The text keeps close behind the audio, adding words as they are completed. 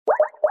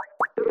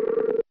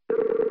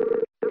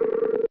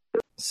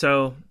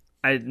So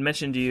I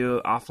mentioned to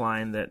you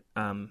offline that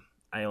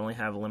I only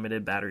have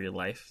limited battery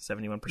life,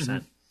 71%. Mm-hmm.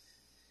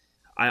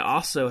 I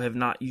also have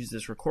not used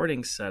this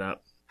recording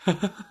setup,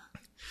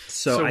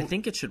 so I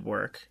think it should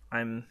work.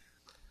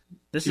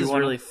 This is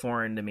really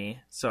foreign to me,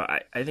 so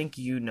I think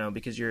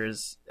because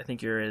I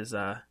think you're as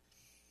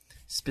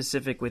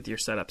specific with your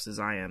setups as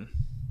I am.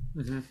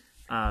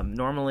 Mm-hmm.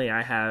 Normally,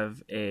 I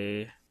have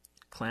a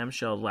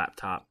clamshell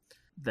laptop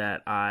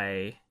that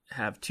I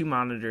have 2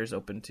 monitors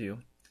open to,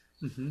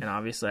 and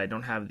obviously I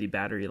don't have the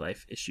battery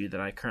life issue that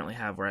I currently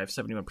have, where I have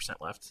 71%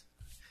 left.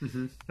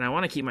 Mm-hmm. And I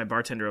want to keep my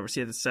bartender over. See,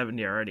 it's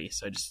 70 already,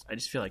 so I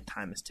just feel like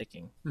time is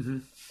ticking. Mm-hmm.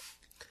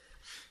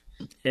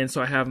 And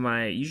so I have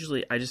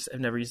I've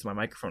never used my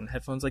microphone and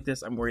headphones like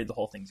this. I'm worried the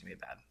whole thing's gonna be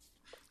bad.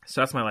 So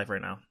that's my life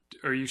right now.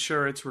 Are you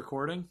sure it's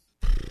recording?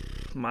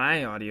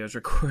 My audio is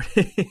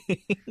recording.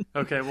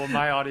 Okay, well,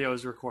 my audio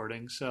is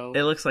recording, so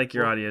it looks like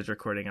your audio is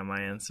recording on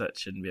my end, so it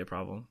shouldn't be a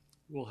problem.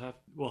 We'll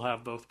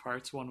have both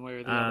parts, one way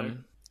or the other.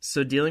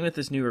 So dealing with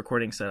this new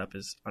recording setup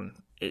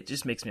it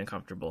just makes me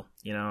uncomfortable.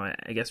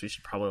 I guess we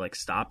should probably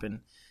stop and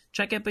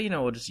check it, but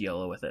we'll just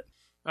YOLO with it.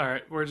 All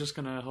right, we're just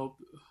gonna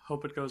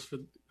hope it goes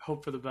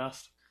hope for the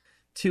best.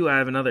 2, I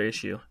have another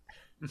issue.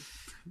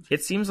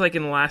 It seems like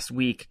in the last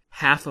week,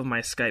 half of my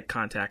Skype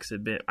contacts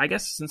have been, I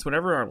guess since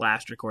whenever our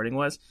last recording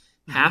was,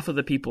 half of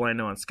the people I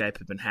know on Skype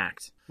have been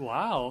hacked.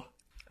 Wow.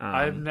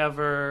 I've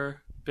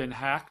never been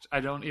hacked. I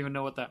don't even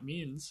know what that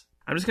means.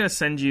 I'm just gonna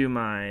send you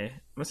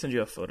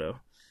a photo,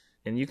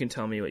 and you can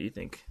tell me what you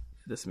think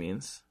this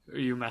means. Are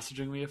you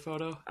messaging me a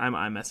photo? I'm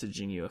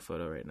messaging you a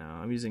photo right now.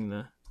 I'm using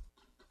the.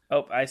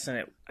 Oh, I sent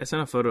it. I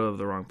sent a photo of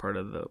the wrong part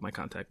of my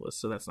contact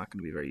list, so that's not going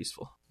to be very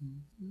useful.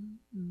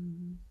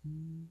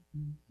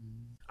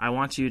 I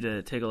want you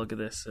to take a look at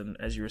this, and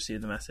as you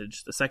receive the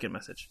message, the second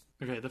message.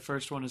 Okay, the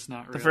first one is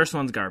not real. The first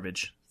one's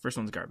garbage.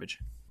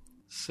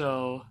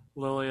 So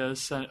Lilia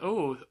sent,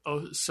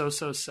 so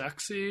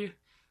sexy.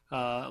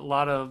 A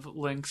lot of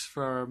links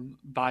from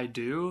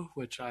Baidu,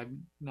 which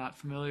I'm not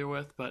familiar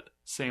with, but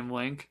same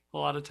link a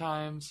lot of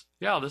times.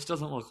 Yeah, this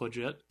doesn't look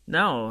legit.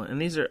 No,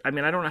 and these are, I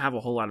don't have a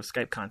whole lot of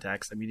Skype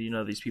contacts.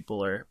 These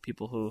people are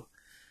people who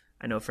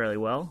I know fairly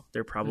well.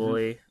 They're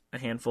probably a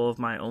handful of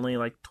my only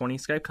 20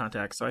 Skype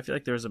contacts, so I feel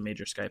like there's a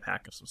major Skype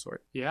hack of some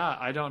sort. Yeah,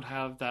 I don't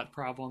have that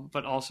problem,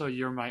 but also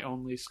you're my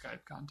only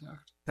Skype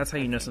contact. That's how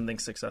you know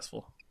something's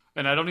successful.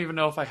 And I don't even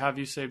know if I have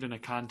you saved in a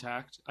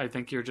contact. I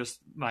think you're just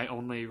my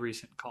only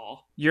recent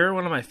call. You're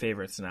one of my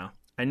favorites now.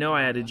 I know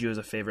I added you as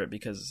a favorite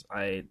because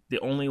the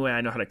only way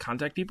I know how to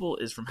contact people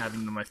is from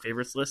having them on my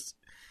favorites list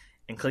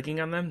and clicking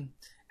on them.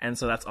 And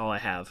so that's all I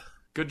have.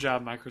 Good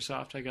job,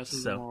 Microsoft, I guess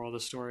is the moral of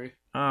the story.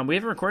 We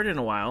haven't recorded in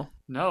a while.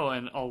 No,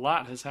 and a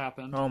lot has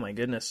happened. Oh my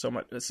goodness, so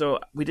much. So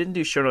we didn't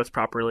do show notes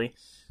properly.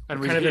 And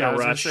we're kind of in a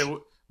rush.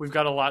 We've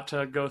got a lot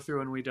to go through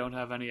and we don't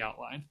have any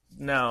outline.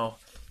 No.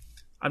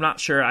 I'm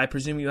not sure. I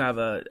presume you have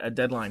a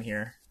deadline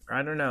here. Or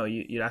I don't know.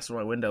 You asked what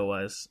my window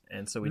was,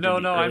 and so we. No.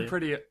 I'm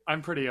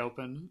pretty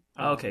open.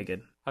 Okay,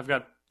 good. I've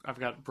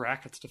got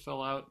brackets to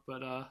fill out,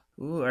 but.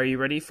 Ooh, are you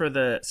ready for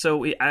the?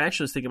 So I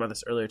actually was thinking about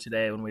this earlier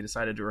today when we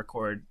decided to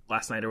record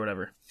last night or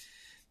whatever.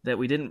 That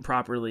we didn't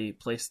properly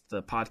place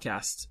the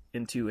podcast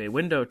into a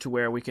window to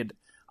where we could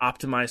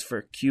optimize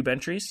for cube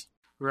entries.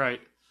 Right.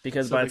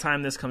 Because by the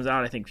time this comes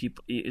out, I think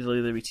it'll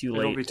either be too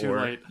late. It'll be too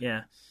late.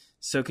 Yeah.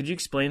 So could you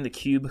explain the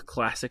Cube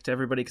Classic to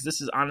everybody? Because this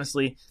is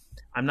honestly,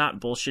 I'm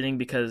not bullshitting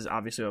because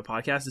obviously with a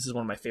podcast, this is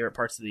one of my favorite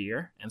parts of the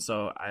year. And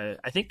so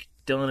I think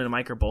Dylan and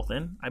Mike are both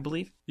in, I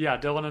believe. Yeah,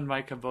 Dylan and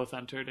Mike have both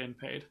entered and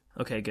paid.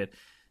 Okay, good.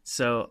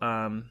 So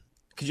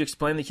could you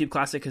explain the Cube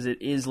Classic? Because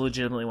it is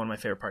legitimately one of my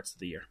favorite parts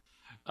of the year.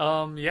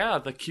 Yeah,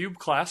 the Cube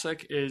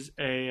Classic is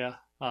a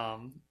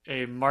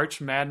March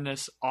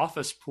Madness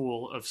office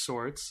pool of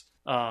sorts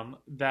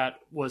that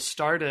was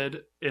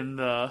started in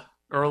the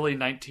early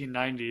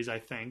 1990s, I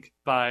think,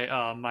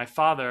 by my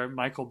father,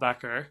 Michael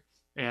Becker,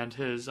 and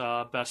his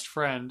best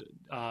friend,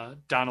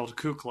 Donald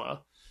Kukla.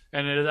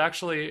 And it is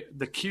actually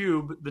the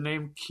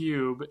name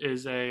Cube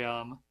is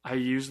I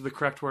used the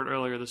correct word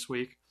earlier this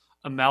week,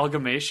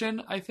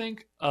 amalgamation, I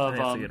think, of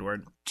that's a good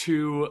word.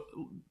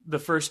 The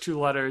first 2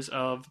 letters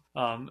of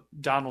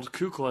Donald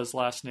Kukla's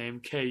last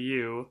name,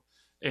 K-U,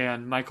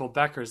 and Michael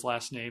Becker's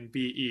last name,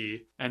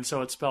 B-E. And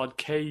so it's spelled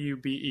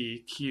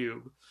K-U-B-E,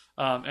 Cube.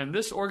 And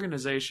this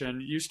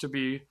organization used to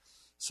be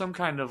some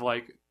kind of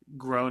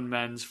grown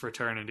men's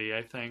fraternity,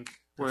 I think.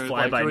 Where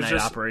fly-by-night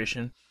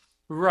operation.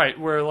 Right,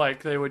 where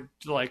they would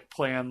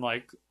plan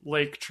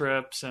lake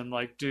trips and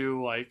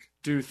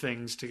do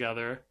things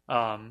together.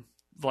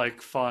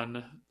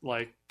 Fun,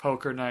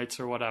 poker nights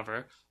or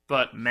whatever.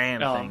 But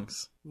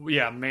things.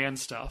 Yeah, man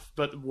stuff.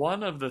 But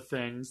one of the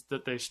things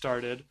that they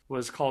started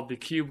was called the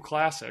Cube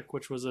Classic,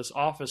 which was this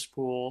office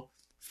pool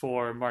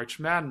for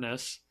March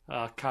Madness,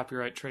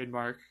 copyright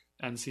trademark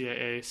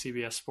NCAA,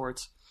 CBS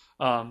Sports,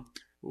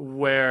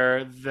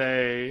 where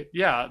they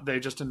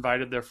just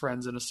invited their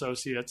friends and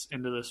associates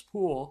into this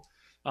pool.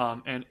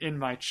 And in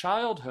my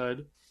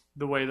childhood,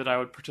 the way that I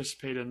would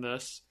participate in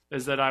this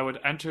is that I would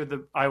enter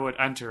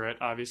it.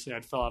 Obviously,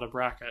 I'd fill out a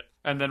bracket,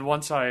 and then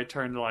once I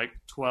turned like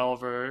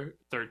 12 or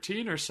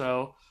 13 or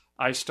so,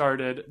 I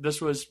started. This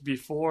was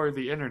before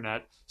the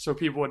internet, so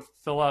people would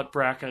fill out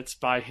brackets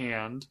by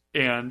hand,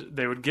 and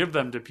they would give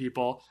them to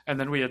people, and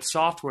then we had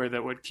software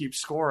that would keep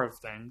score of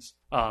things.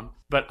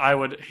 But I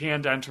would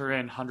hand enter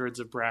in hundreds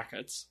of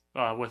brackets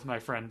with my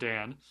friend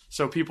Dan.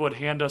 So people would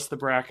hand us the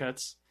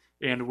brackets,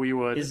 and we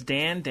would. Is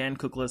Dan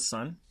Kukla's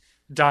son?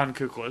 Don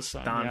Kukla's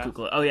son. Don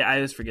Kukla. Oh yeah, I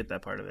always forget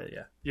that part of it.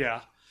 Yeah.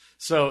 Yeah.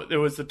 So it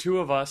was the two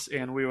of us,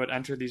 and we would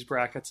enter these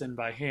brackets in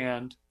by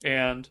hand,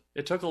 and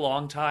it took a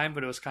long time,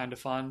 but it was kind of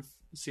fun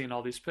seeing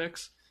all these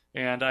picks.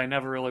 And I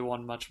never really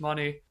won much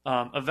money.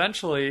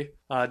 Eventually,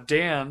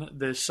 Dan,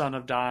 the son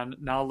of Don,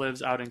 now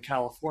lives out in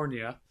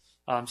California,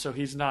 so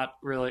he's not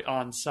really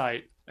on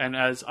site. And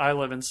as I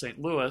live in St.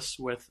 Louis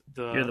with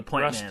You're the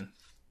point rest man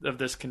of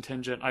this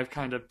contingent, I've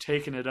kind of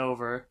taken it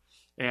over.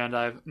 And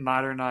I've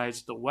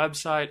modernized the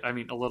website. I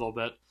mean, a little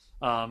bit.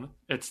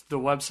 It's the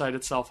website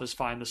itself is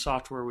fine. The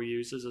software we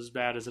use is as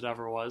bad as it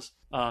ever was.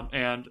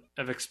 And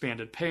I've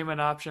expanded payment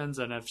options,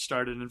 and I've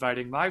started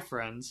inviting my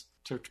friends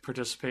to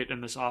participate in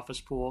this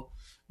office pool,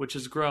 which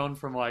has grown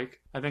from I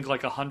think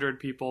 100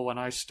 people when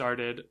I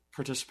started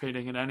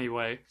participating in any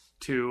way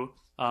to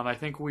I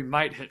think we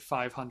might hit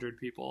 500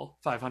 people,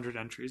 500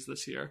 entries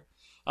this year.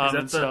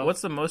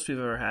 What's the most we've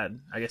ever had?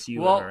 I guess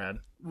you've ever had.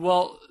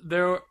 Well,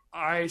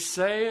 I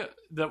say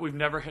that we've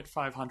never hit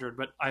 500,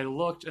 but I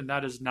looked, and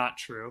that is not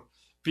true.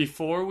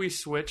 Before we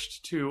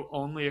switched to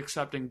only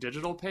accepting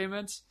digital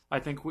payments, I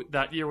think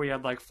that year we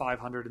had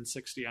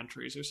 560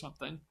 entries or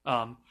something.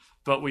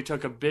 But we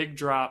took a big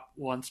drop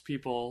once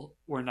people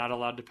were not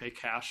allowed to pay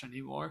cash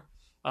anymore.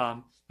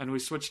 And we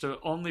switched to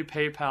only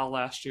PayPal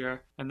last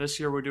year, and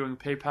this year we're doing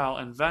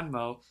PayPal and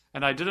Venmo.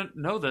 And I didn't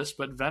know this,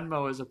 but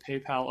Venmo is a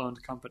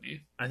PayPal-owned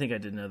company. I think I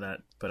did know that,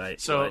 but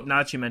now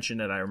that you mentioned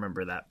it, I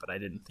remember that, but I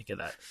didn't think of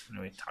that when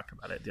we talked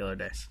about it the other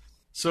day.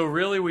 So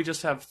really, we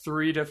just have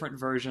 3 different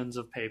versions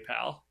of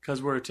PayPal,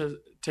 because we're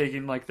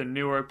taking the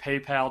newer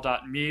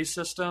PayPal.me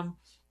system,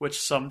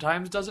 which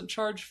sometimes doesn't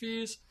charge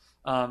fees,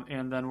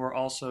 and then we're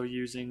also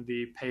using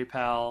the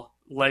PayPal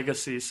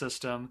legacy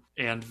system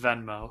and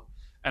Venmo.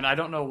 And I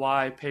don't know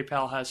why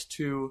PayPal has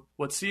 2,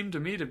 what seem to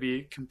me to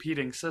be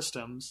competing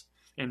systems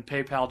in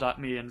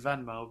PayPal.me and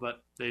Venmo,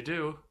 but they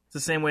do. It's the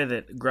same way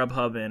that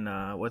Grubhub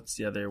and what's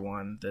the other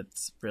one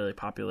that's really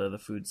popular, the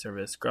food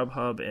service?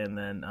 Grubhub and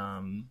then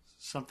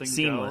something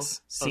Seamless.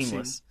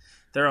 Seamless.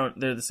 They're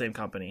the same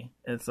company.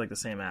 It's the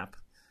same app.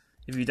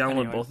 If you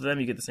download both of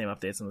them, you get the same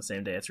updates on the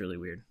same day. It's really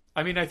weird.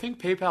 I mean, I think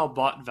PayPal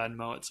bought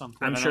Venmo at some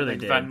point. I'm sure they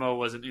did. Venmo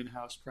was an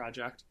in-house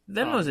project.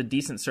 Venmo is a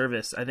decent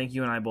service. I think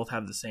you and I both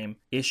have the same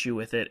issue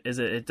with it. Is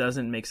it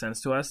doesn't make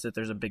sense to us that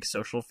there's a big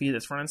social fee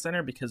that's front and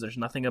center, because there's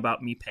nothing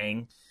about me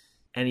paying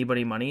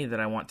anybody money that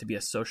I want to be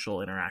a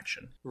social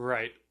interaction.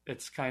 Right.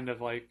 It's kind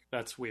of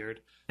that's weird.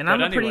 And I'm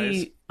a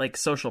pretty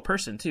social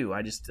person too.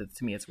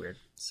 To me it's weird.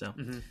 So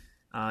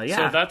yeah.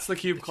 So that's the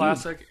Cube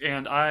Classic,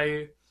 and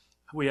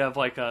we have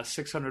a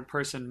 600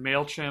 person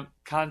MailChimp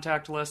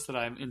contact list that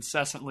I'm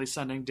incessantly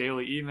sending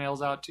daily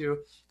emails out to,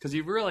 because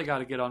you've really got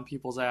to get on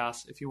people's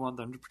ass if you want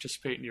them to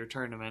participate in your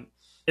tournament.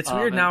 It's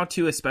weird now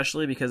too,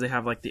 especially because they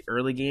have the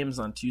early games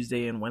on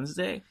Tuesday and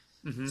Wednesday.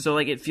 Mm-hmm. So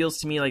it feels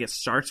to me like it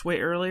starts way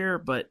earlier,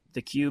 but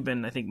the Cube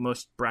and I think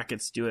most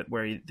brackets do it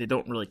where they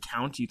don't really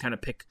count. You kind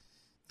of pick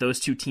those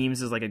 2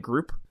 teams as a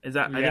group. I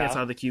think that's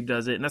how the Cube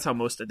does it, and that's how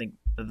most I think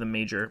of the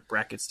major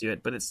brackets do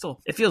it. But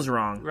it feels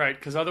wrong, right?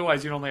 Because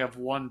otherwise you'd only have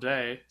one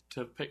day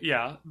to pick.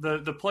 Yeah,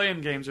 the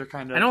play-in games are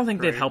kind of. I don't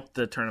think they've helped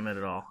the tournament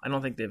at all. I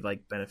don't think they've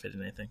benefited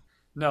anything.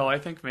 No, I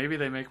think maybe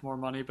they make more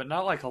money, but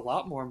not a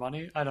lot more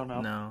money. I don't know.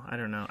 No, I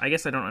don't know. I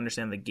guess I don't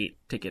understand the gate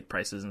ticket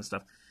prices and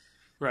stuff.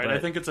 Right, but I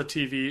think it's a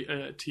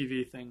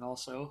TV thing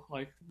also,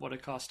 what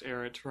it cost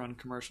Air to run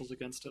commercials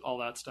against it, all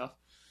that stuff.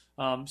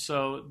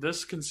 So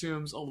this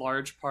consumes a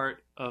large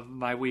part of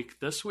my week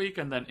this week,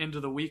 and then into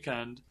the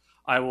weekend,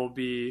 I will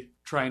be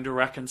trying to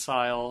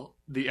reconcile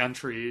the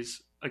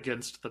entries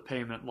against the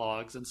payment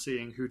logs and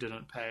seeing who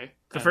didn't pay.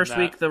 The first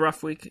week, the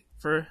rough week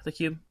for the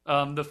Cube?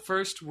 The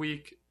first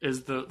week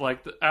is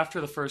after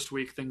the first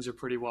week, things are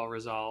pretty well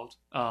resolved.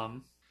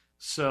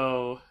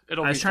 So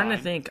it'll be I was trying fine.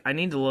 to think. I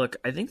need to look.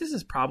 I think this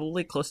is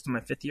probably close to my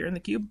 5th year in the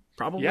Cube.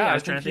 Probably. Yeah, I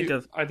was trying to think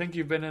of. I think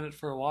you've been in it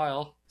for a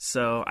while.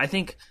 So I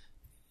think,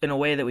 in a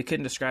way that we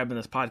couldn't describe in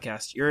this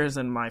podcast, yours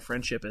and my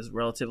friendship is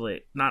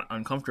relatively not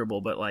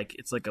uncomfortable, but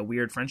it's a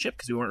weird friendship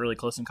because we weren't really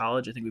close in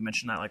college. I think we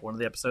mentioned that one of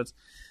the episodes.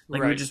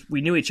 Right.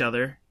 we knew each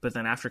other, but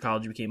then after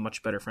college we became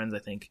much better friends, I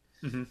think.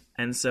 Mm-hmm.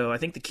 And so I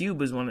think the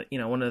Cube is one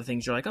of the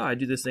things you're I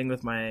do this thing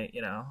with my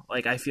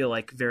I feel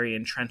very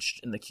entrenched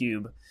in the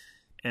Cube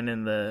and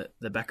in the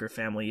Becker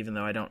family, even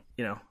though I don't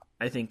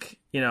I think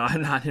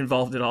I'm not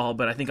involved at all,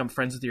 but I think I'm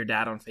friends with your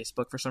dad on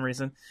Facebook for some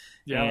reason.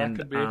 Yeah, and that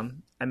could be.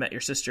 I met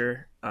your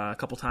sister a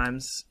couple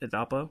times at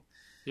Valpo.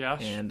 Yeah,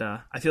 and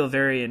I feel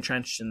very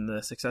entrenched in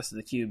the success of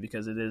the Cube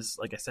because it is,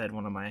 like I said,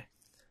 one of my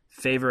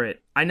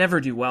favorite. I never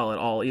do well at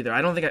all either.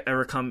 I don't think I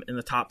ever come in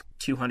the top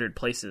 200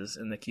 places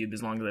in the Cube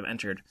as long as I've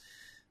entered.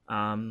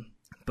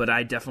 But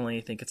I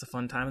definitely think it's a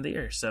fun time of the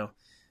year. So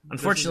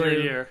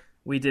unfortunately,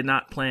 we did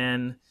not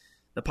plan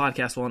the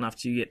podcast well enough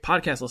to get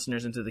podcast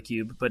listeners into the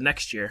Cube. But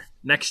next year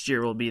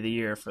will be the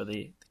year for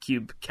the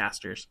Cube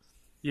casters.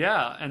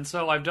 Yeah, and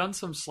so I've done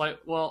some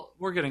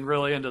we're getting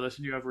really into this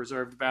and you have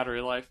reserved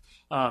battery life,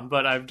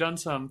 but I've done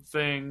some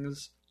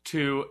things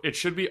it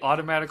should be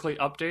automatically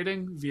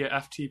updating via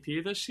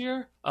FTP this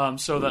year,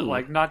 so that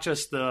like not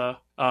just the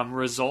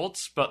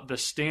results, but the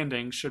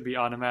standings should be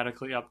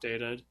automatically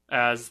updated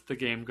as the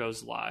game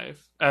goes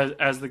live,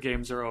 as the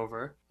games are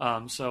over.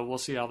 So we'll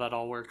see how that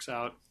all works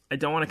out. I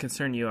don't want to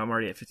concern you. I'm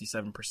already at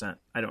 57%.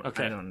 I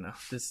don't know.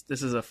 This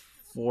is a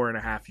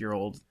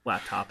 4.5-year-old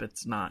laptop.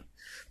 It's not.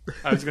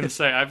 I was going to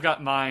say, I've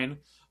got mine.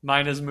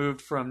 Mine has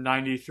moved from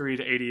 93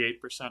 to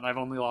 88%. I've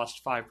only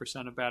lost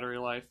 5% of battery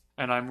life,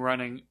 and I'm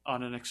running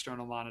on an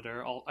external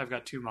monitor. I've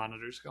got 2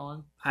 monitors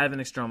going. I have an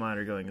external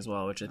monitor going as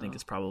well, which I think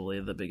is probably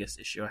the biggest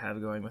issue I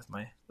have going with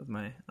my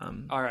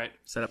all right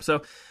setup.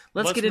 So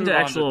let's get into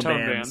actual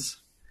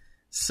bands.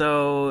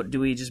 So do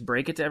we just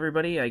break it to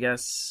everybody? I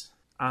guess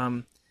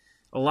a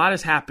lot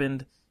has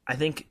happened. I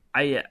think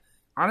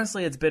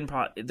honestly,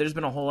 there's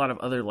been a whole lot of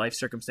other life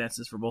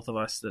circumstances for both of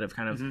us that have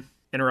kind of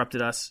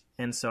interrupted us.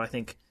 And so I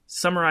think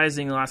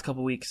summarizing the last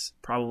couple weeks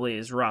probably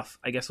is rough.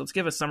 I guess let's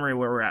give a summary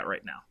where we're at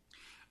right now.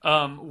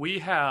 We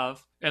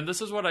have, and this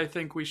is what I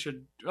think we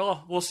should,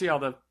 we'll see how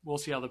the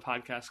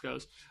podcast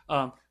goes.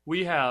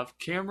 We have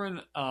Cameron,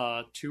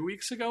 2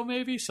 weeks ago,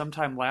 maybe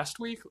sometime last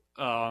week,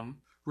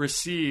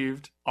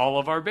 received all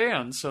of our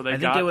bands. So I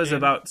think it was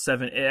about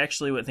 7. It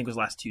actually, I think it was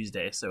last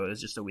Tuesday. So it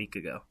was just a week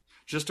ago.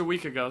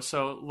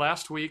 So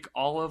last week,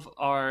 all of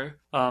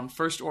our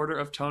first order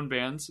of Tone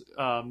bands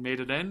made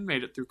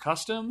it through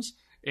customs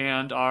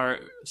and are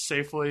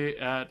safely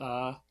at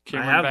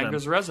Cameron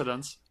Banga's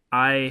residence.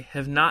 I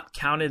have not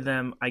counted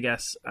them, I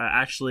guess.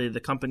 Actually, the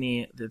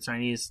company, the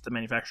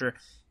manufacturer,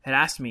 had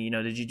asked me,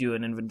 did you do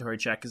an inventory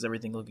check? Is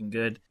everything looking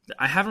good?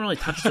 I haven't really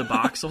touched the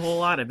box a whole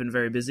lot. I've been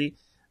very busy.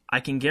 I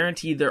can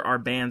guarantee there are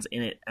bands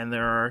in it, and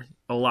there are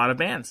a lot of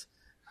bands.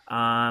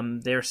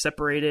 They're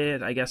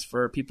separated, I guess,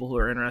 for people who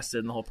are interested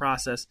in the whole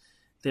process.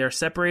 They are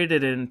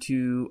separated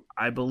into,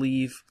 I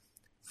believe,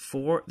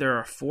 4. There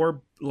are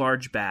 4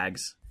 large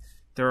bags.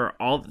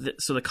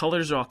 So the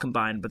colors are all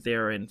combined, but they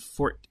are in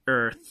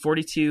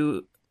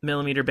 42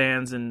 millimeter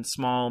bands in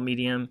small,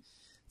 medium,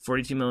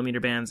 42 millimeter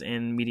bands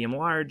in medium,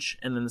 large,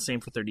 and then the same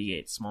for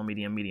 38, small,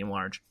 medium,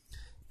 large.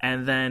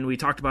 And then we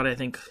talked about it, I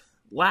think,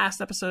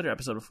 last episode or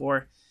episode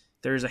before.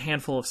 There's a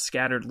handful of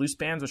scattered loose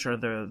bands, which are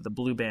the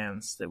blue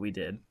bands that we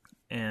did.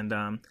 And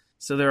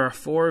so there are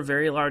 4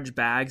 very large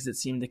bags that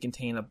seem to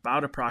contain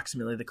about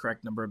approximately the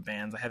correct number of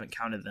bands. I haven't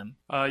counted them.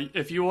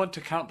 If you want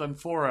to count them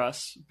for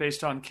us,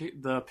 based on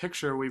the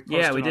picture we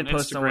posted we did on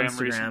post Instagram on Instagram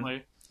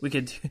recently.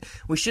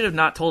 We should have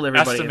not told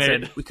everybody.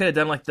 Estimate. We could have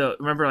done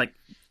remember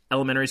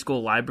elementary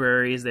school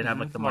libraries? They'd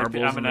have the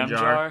marbles in the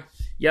jar.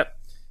 Yep.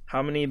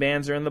 How many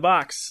bands are in the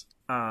box?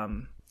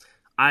 I've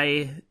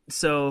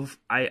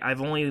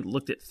only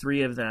looked at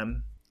 3 of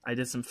them. I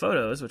did some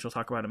photos, which we'll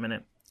talk about in a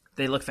minute.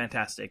 They look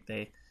fantastic.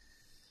 They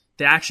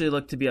actually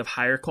look to be of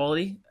higher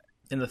quality.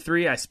 In the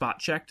 3, I spot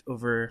checked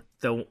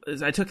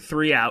I took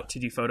 3 out to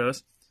do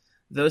photos.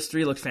 Those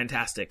 3 look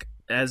fantastic,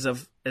 as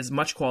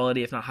much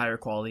quality, if not higher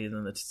quality,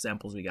 than the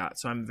samples we got.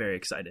 So I'm very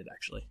excited.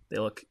 Actually, they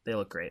look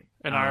great.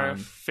 And our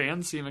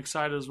fans seem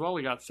excited as well.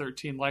 We got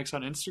 13 likes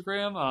on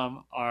Instagram.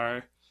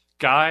 Our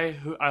guy,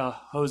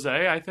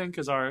 Jose, I think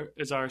is our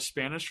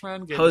Spanish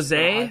friend.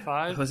 Jose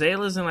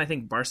lives in, I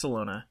think,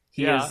 Barcelona.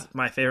 He is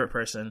my favorite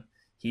person.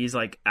 He's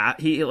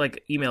he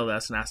emailed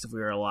us and asked if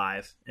we were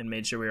alive and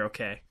made sure we were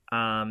okay.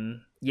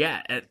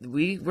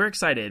 We're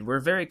excited. We're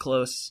very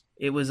close.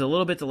 It was a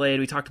little bit delayed.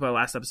 We talked about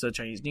last episode,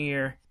 Chinese New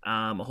Year.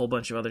 A whole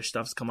bunch of other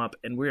stuff's come up,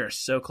 and we are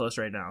so close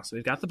right now. So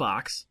we've got the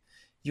box.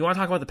 You want to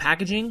talk about the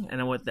packaging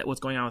and what's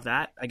going on with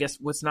that? I guess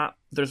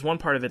there's one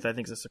part of it that I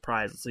think is a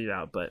surprise. Let's leave it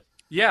out, but.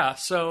 Yeah,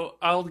 so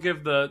I'll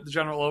give the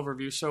general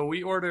overview. So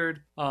we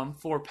ordered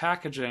for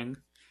packaging,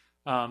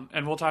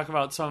 and we'll talk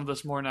about some of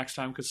this more next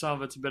time because some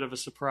of it's a bit of a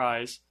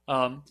surprise.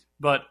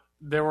 But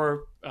there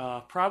were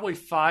probably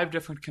 5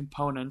 different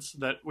components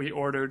that we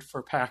ordered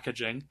for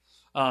packaging.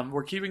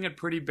 We're keeping it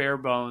pretty bare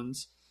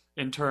bones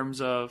in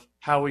terms of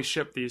how we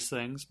ship these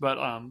things, but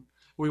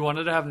we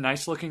wanted to have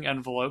nice looking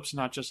envelopes,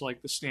 not just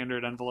like the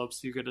standard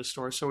envelopes you get at a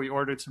store. So we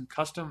ordered some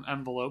custom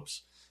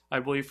envelopes, I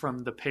believe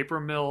from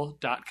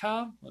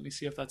thepapermill.com. Let me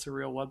see if that's a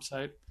real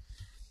website.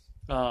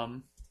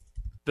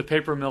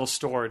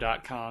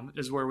 Thepapermillstore.com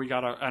is where we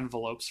got our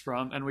envelopes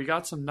from. And we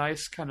got some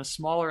nice kind of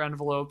smaller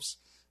envelopes.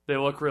 They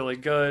look really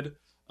good.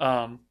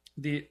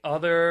 The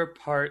other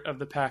part of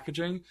the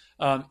packaging,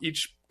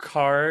 each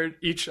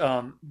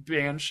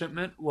band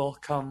shipment will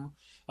come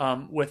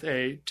with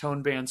a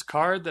Tone Bands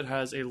card that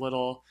has a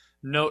little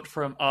note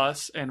from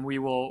us, and we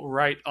will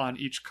write on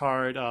each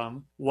card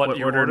what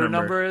your order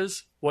number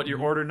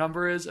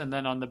is, and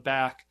then on the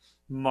back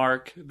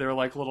they're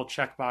like little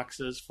check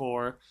boxes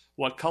for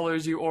what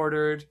colors you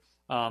ordered,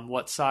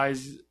 what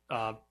size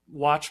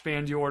watch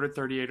band you ordered,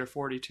 38 or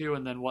 42,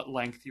 and then what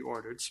length you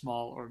ordered,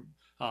 small or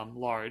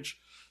large.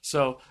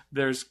 So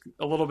there's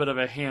a little bit of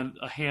a hand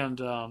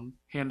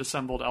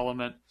assembled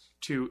element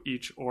to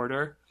each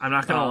order. I'm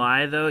not gonna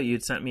lie though,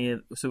 you'd sent me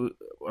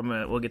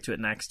we'll get to it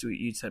next.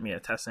 You sent me a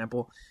test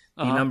sample.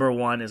 The number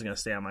one is gonna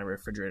stay on my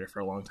refrigerator for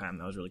a long time.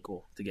 That was really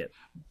cool to get.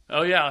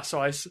 Oh yeah,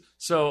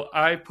 so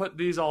I put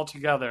these all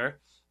together,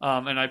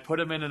 and I put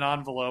them in an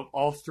envelope,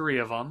 all three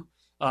of them,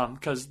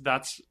 because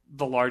that's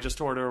the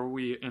largest order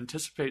we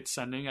anticipate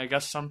sending. I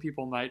guess some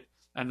people might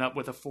end up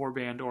with a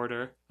 4-band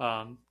order.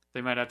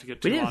 They might have to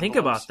get 2 We didn't envelopes. think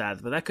about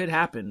that, but that could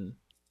happen.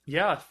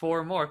 Yeah,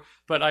 4 more.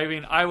 But I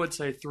mean, I would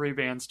say 3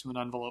 bands to an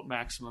envelope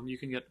maximum. You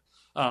can get,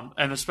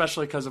 and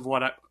especially because of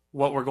what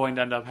we're going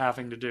to end up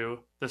having to do,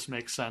 this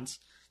makes sense.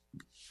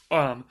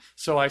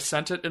 So I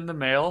sent it in the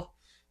mail.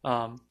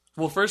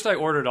 Well, first I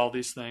ordered all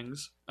these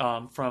things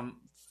from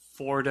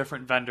 4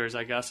 different vendors,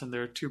 I guess, and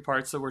there are 2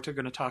 parts that we're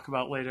going to talk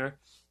about later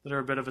that are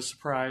a bit of a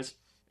surprise.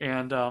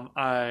 And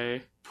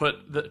I put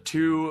the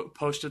 2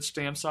 postage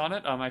stamps on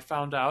it. I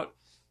found out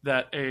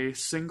that a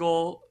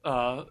single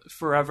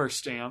Forever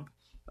stamp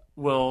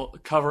will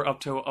cover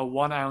up to a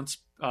 1 ounce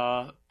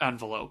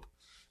envelope.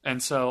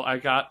 And so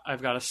I've got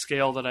a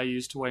scale that I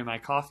use to weigh my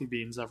coffee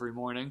beans every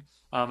morning,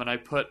 and I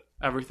put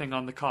everything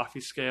on the coffee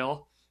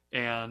scale.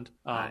 And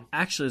I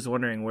actually was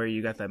wondering where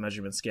you got that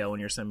measurement scale when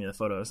you were sending me the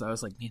photos. I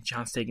was like, man,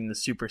 John's taking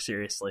this super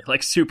seriously,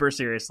 like super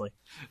seriously.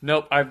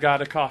 Nope, I've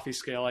got a coffee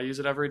scale. I use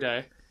it every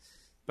day.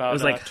 It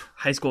was like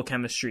high school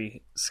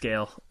chemistry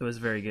scale. It was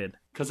very good.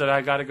 Because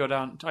I got to go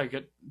down.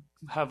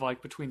 Have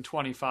like between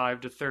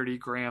 25 to 30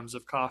 grams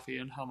of coffee,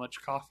 and how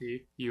much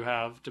coffee you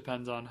have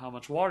depends on how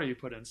much water you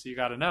put in. So you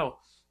got to know.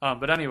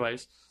 But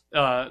anyways,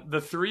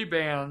 the 3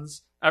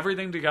 bands,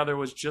 everything together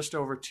was just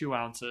over 2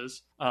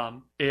 ounces.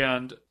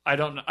 And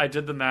I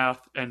did the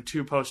math, and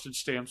 2 postage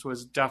stamps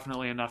was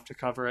definitely enough to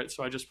cover it.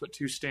 So I just put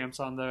 2 stamps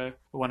on there. It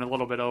went a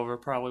little bit over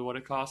probably what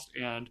it cost,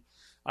 and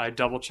I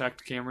double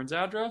checked Cameron's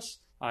address.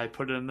 I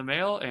put it in the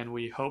mail, and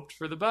we hoped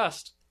for the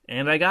best.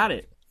 And I got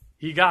it.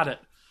 He got it.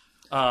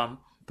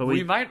 But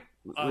we might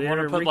want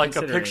to put like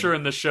a picture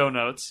in the show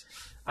notes.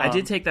 I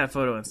did take that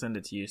photo and send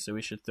it to you, so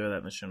we should throw that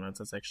in the show notes.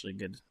 That's actually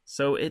good.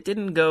 So it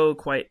didn't go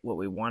quite how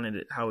we wanted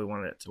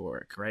it to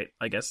work, right?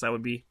 I guess that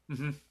would be.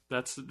 Mm-hmm.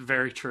 That's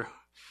very true.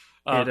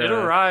 It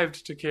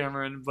arrived to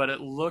Cameron, but it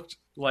looked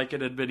like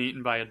it had been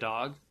eaten by a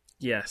dog.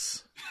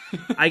 Yes.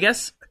 I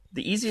guess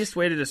the easiest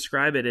way to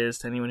describe it is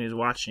to anyone who's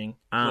watching.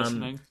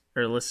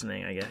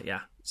 Listening, I guess.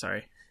 Yeah,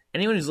 sorry.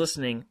 Anyone who's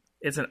listening,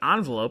 it's an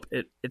envelope.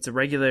 It's a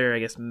regular, I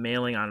guess,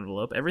 mailing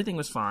envelope. Everything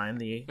was fine.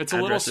 It's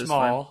a little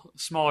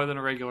smaller than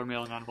a regular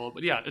mailing envelope.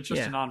 But yeah, it's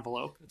just an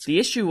envelope. The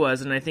issue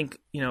was, and I think,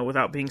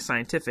 without being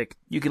scientific,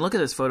 you can look at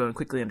this photo and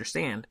quickly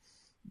understand,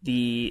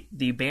 the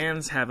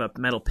bands have a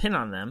metal pin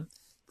on them.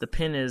 The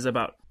pin is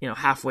about,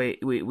 halfway.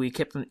 You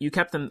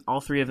kept them, all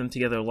 3 of them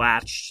together,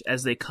 latched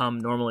as they come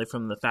normally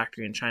from the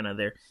factory in China.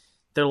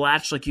 They're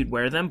latched like you'd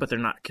wear them, but they're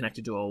not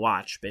connected to a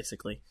watch,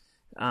 basically.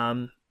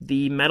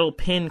 The metal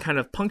pin kind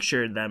of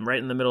punctured them right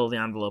in the middle of the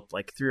envelope,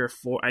 like 3 or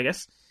 4. I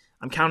guess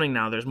I'm counting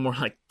now. There's more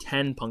like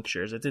 10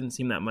 punctures. It didn't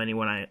seem that many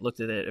when I looked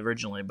at it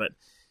originally, but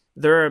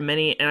there are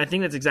many, and I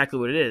think that's exactly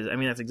what it is. I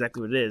mean, that's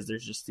exactly what it is.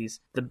 There's just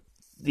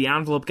the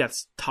envelope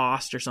gets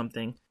tossed or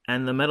something,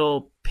 and the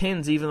metal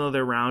pins, even though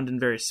they're round and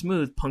very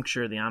smooth,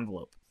 puncture the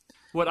envelope.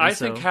 What I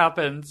think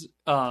happens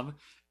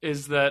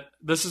is that,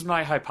 this is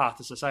my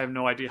hypothesis, I have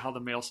no idea how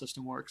the mail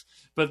system works,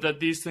 but that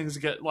these things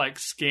get like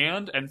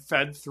scanned and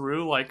fed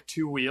through like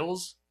 2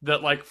 wheels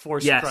that like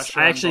force pressure on both sides. Yes,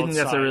 I actually think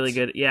that's a really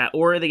good,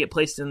 or they get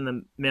placed in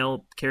the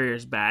mail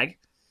carrier's bag,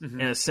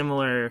 and a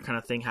similar kind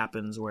of thing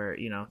happens where,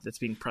 it's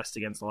being pressed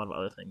against a lot of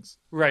other things.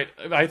 Right.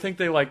 I think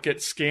they like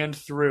get scanned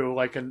through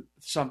like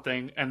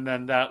something, and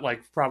then that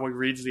like probably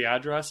reads the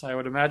address. I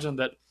would imagine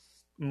that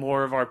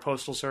more of our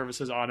postal service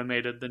is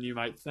automated than you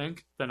might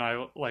think.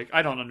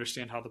 I don't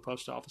understand how the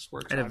post office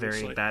works. I had a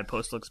very bad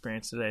postal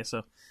experience today,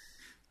 so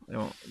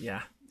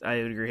I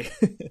would agree.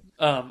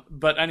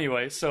 But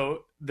anyway,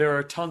 so there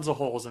are tons of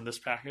holes in this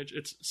package.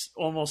 It's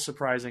almost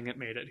surprising it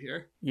made it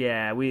here.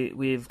 Yeah,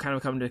 we've kind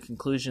of come to a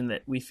conclusion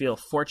that we feel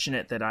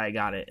fortunate that I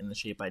got it in the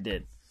shape I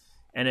did.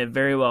 And it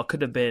very well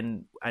could have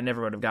been, I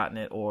never would have gotten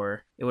it,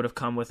 or it would have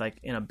come with like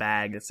in a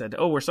bag that said,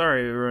 "Oh, we're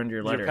sorry, we ruined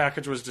your letter." Your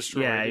package was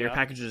destroyed. Yeah, your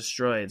package was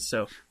destroyed.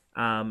 So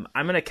I'm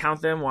going to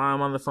count them while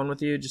I'm on the phone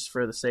with you, just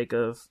for the sake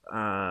of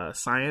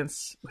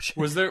science.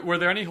 Were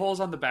there any holes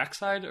on the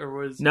backside, or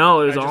was?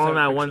 No, it was all on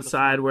that one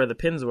side where the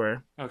pins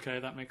were. Okay,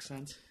 that makes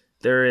sense.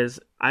 There is,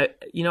 I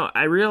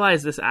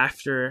realized this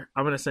after.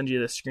 I'm going to send you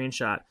this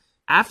screenshot.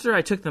 After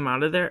I took them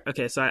out of there,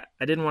 okay, so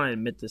I didn't want to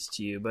admit this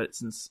to you, but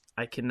since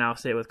I can now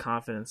say it with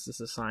confidence, this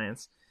is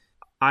science.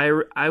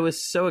 I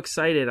was so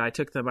excited I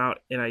took them out,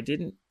 and I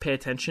didn't pay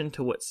attention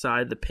to what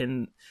side the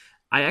pin...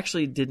 I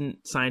actually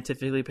didn't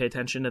scientifically pay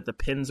attention that the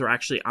pins were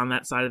actually on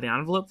that side of the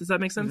envelope. Does that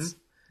make sense?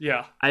 Mm-hmm.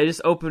 Yeah. I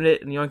just opened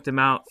it and yoinked them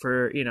out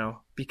for,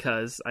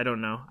 because I don't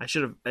know. I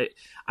should have...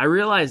 I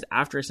realized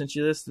after I sent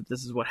you this that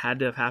this is what had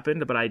to have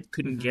happened, but I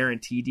couldn't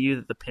guarantee to you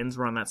that the pins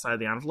were on that side of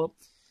the envelope.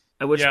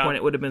 at which point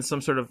it would have been some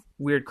sort of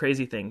weird,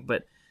 crazy thing.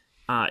 But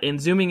in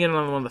zooming in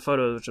on one of the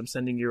photos, which I'm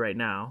sending you right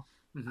now,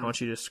 I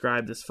want you to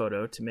describe this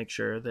photo to make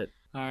sure that...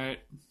 All right,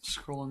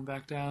 scrolling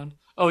back down.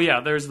 Oh, yeah,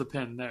 there's the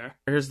pin there.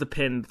 There's the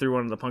pin through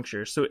one of the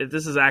punctures. So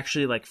this is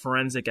actually like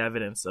forensic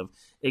evidence of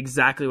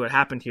exactly what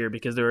happened here,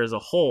 because there is a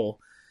hole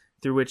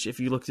through which, if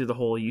you look through the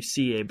hole, you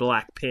see a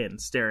black pin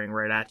staring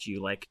right at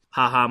you like,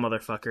 haha,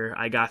 motherfucker,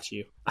 I got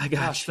you.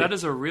 Gosh, that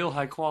is a real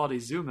high-quality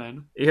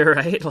zoom-in. You're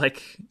right,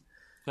 like...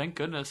 Thank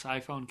goodness,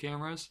 iPhone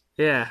cameras.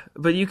 Yeah,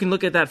 but you can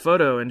look at that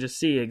photo and just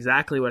see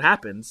exactly what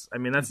happens. I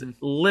mean, that's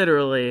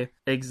literally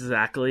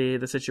exactly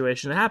the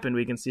situation that happened.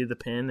 We can see the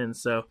pin, and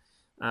so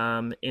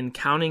in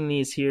counting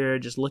these here,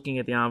 just looking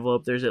at the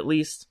envelope, there's at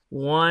least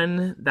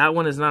one. That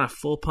one is not a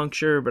full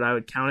puncture, but I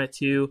would count it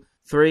to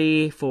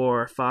 3,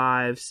 4,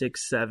 5,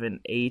 6, 7,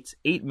 8.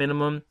 8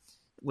 minimum,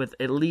 with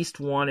at least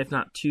one, if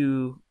not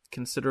two,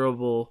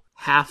 considerable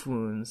half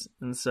wounds.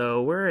 And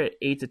so we're at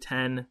 8 to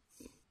 10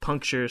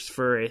 punctures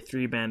for a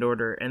 3-band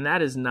order, and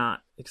that is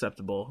not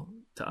acceptable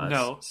to us.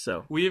 No.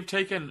 So we have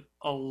taken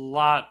a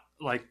lot,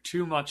 like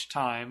too much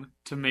time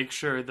to make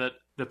sure that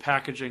the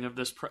packaging of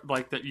this,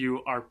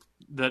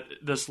 that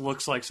this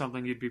looks like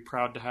something you'd be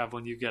proud to have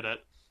when you get it.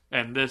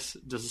 And this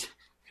does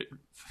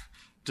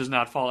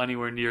not fall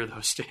anywhere near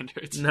those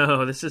standards.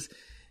 No, this is,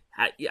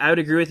 I would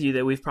agree with you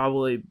that we've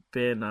probably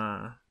been,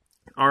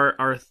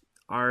 our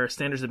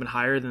standards have been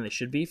higher than they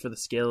should be for the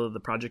scale of the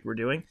project we're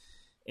doing.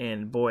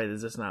 And boy,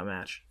 does this not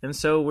match. And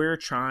so we're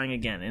trying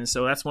again. And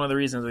so that's one of the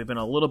reasons we've been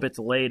a little bit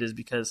delayed, is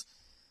because,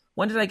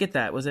 when did I get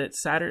that? Was it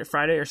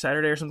Friday or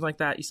Saturday or something like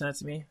that? You sent it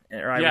to me?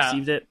 Or I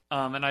received it?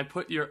 And I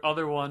put your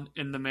other one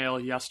in the mail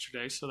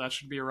yesterday, so that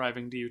should be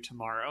arriving to you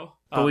tomorrow.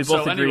 But we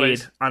both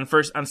agreed on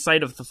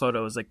sight of the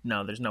photo, it was like,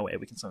 no, there's no way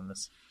we can send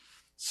this.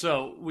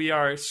 So we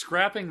are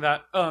scrapping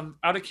that. Out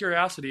of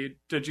curiosity,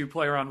 did you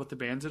play around with the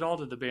bands at all?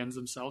 Did the bands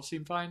themselves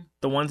seem fine?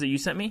 The ones that you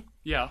sent me?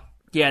 Yeah.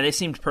 Yeah, they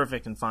seemed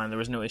perfect and fine. There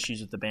was no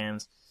issues with the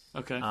bands.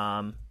 Okay.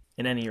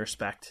 In any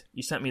respect.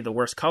 You sent me the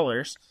worst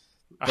colors,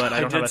 but I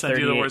don't have a 38. I did send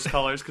you the worst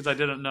colors because I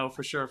didn't know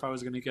for sure if I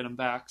was going to get them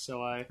back.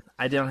 So I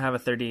don't have a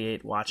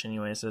 38 watch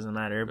anyway, so it doesn't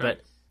matter. Right.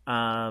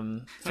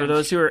 But for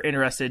those who are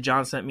interested,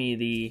 John sent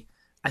me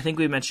I think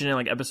we mentioned in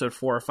like episode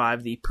 4 or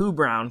 5, the poo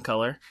brown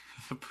color.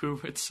 The poo,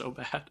 it's so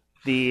bad.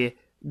 The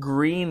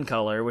green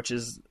color, which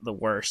is the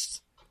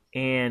worst.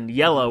 And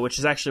yellow, which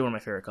is actually one of my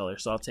favorite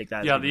colors, so I'll take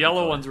that. Yeah, the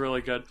yellow one's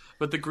really good,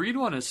 but the green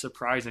one is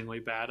surprisingly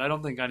bad. I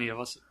don't think any of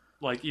us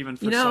even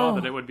foresaw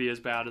that it would be as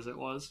bad as it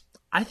was.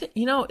 I think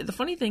the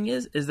funny thing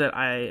is that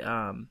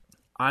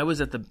I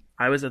was at the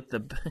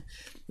this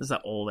is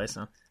how old I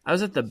sound. I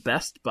was at the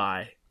Best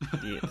Buy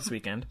this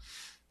weekend.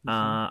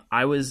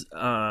 I was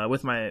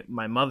with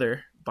my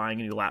mother buying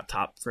a new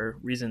laptop for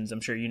reasons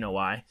I'm sure you know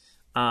why,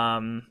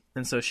 and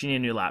so she needed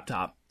a new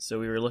laptop, so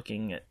we were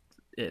looking at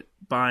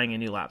buying a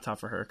new laptop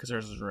for her because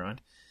hers was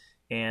ruined.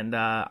 And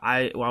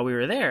while we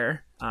were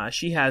there,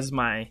 she has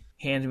my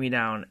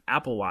hand-me-down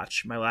Apple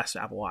Watch, my last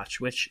Apple Watch,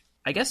 which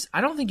I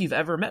don't think you've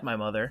ever met my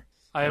mother.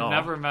 I have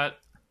never met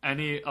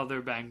any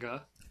other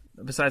Banga.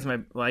 Besides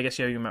I guess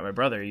you haven't met my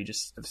brother. You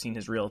just have seen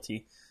his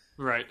realty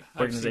organization.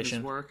 I've seen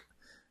his work.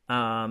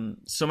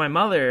 So my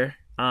mother,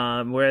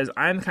 whereas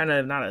I'm kind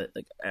of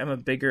I'm a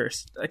bigger,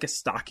 like a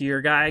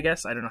stockier guy, I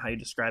guess. I don't know how you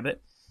describe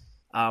it.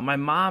 My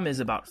mom is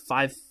about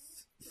 5'1",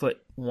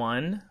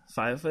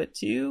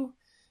 5'2",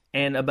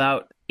 and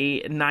about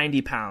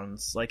 90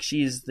 pounds. Like,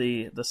 she's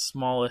the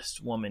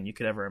smallest woman you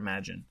could ever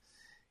imagine.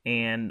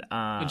 And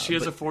she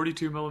has a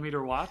 42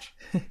 millimeter watch.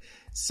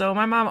 So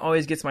my mom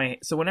always gets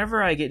so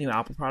whenever I get new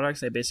Apple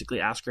products, I basically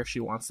ask her if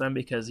she wants them,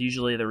 because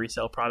usually the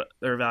resale product,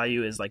 their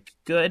value is like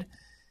good,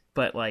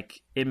 but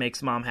like it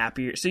makes mom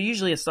happier. So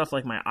usually it's stuff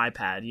like my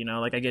iPad,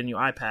 like I get a new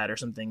iPad or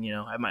something,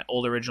 I have my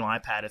old original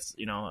iPad. It's,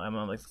 I'm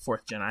on like the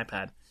 4th gen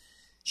iPad.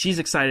 She's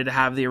excited to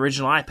have the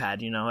original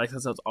iPad, like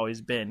that's how it's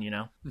always been,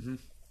 Mm-hmm.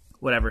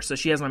 Whatever. So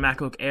she has my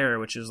MacBook Air,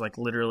 which is like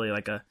literally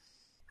like a,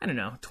 I don't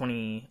know,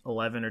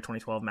 2011 or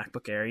 2012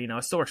 MacBook Air.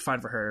 It still works fine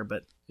for her,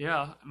 but...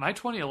 Yeah, my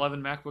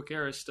 2011 MacBook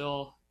Air is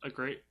still a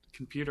great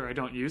computer. I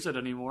don't use it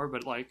anymore,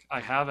 but like I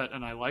have it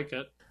and I like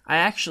it. I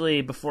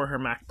actually, before her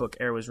MacBook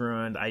Air was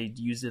ruined, I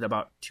used it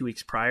about 2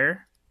 weeks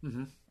prior,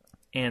 mm-hmm.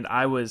 and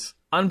I was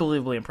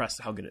unbelievably impressed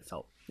at how good it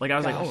felt. Like, I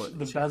was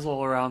the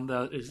bezel around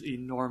that is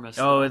enormous.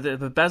 Oh,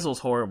 the bezel's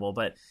horrible,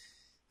 but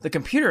the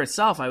computer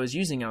itself I was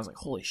using, I was like,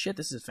 holy shit,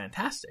 this is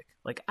fantastic.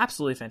 Like,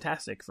 absolutely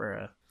fantastic for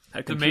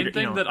a computer. The main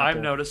thing that Apple.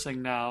 I'm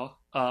noticing now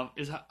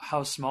is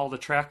how small the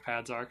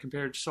trackpads are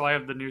compared. So I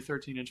have the new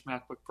 13-inch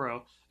MacBook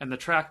Pro, and the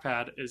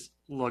trackpad is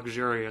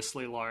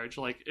luxuriously large.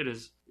 Like, it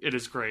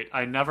is great.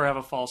 I never have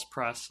a false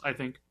press. I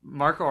think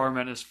Marco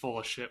Arment is full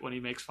of shit when he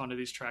makes fun of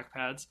these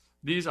trackpads.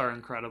 These are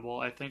incredible.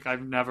 I think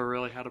I've never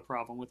really had a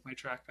problem with my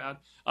trackpad.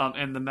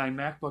 And my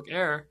MacBook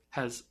Air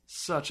has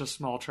such a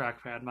small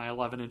trackpad, my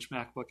 11-inch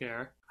MacBook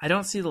Air. I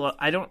don't see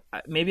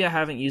maybe I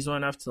haven't used one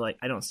enough to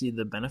I don't see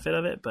the benefit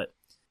of it, but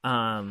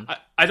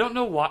I don't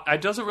know why.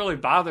 It doesn't really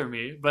bother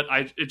me, but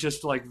it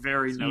just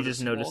very noticeable. You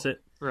just notice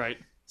it? Right.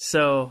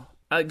 So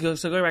going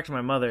back to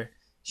my mother,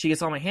 she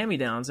gets all my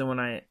hand-me-downs, and when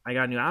I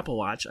got a new Apple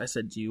Watch, I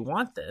said, do you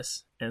want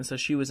this? And so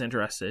she was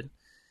interested.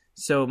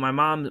 So my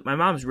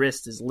mom's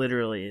wrist is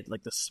literally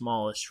like the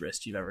smallest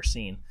wrist you've ever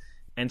seen.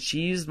 And she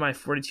used my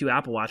 42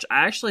 Apple Watch.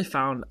 I actually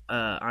found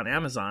on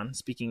Amazon,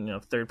 speaking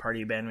of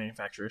third-party band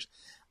manufacturers,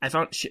 I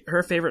found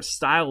her favorite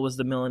style was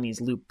the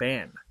Milanese loop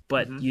band.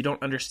 But you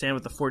don't understand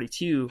with the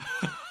 42.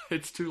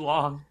 It's too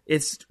long.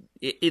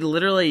 It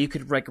literally, you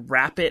could like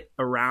wrap it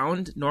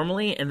around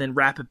normally and then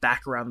wrap it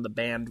back around the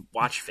band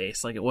watch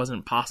face. Like it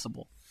wasn't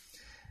possible.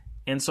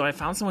 And so I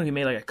found someone who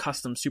made like a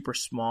custom super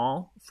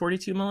small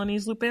 42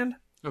 Milanese loop band.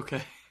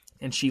 Okay.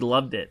 And she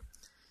loved it.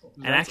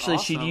 And actually,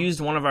 awesome. She'd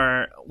used one of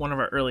our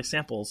early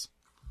samples,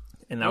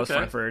 and that was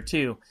fine for her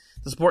too.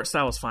 The sport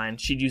style was fine.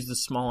 She'd used the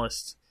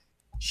smallest.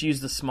 She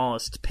used the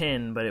smallest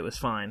pin, but it was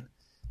fine.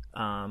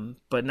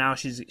 But now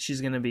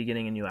she's going to be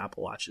getting a new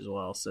Apple Watch as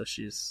well, so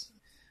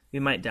we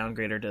might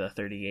downgrade her to the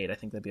 38. I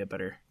think that'd be a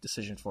better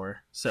decision for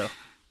her. So,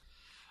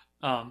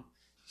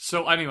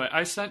 So anyway,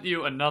 I sent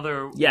you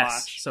another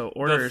watch. So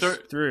orders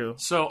through.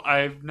 So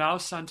I've now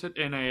sent it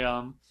in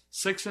a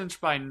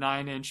 6-inch by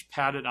 9-inch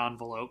padded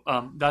envelope.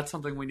 That's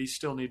something we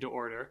still need to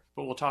order,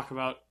 but we'll talk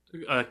about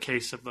a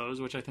case of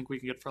those, which I think we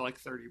can get for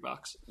like $30.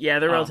 Yeah,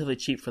 they're relatively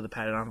cheap for the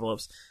padded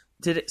envelopes.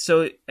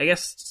 So I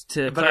guess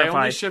to clarify, I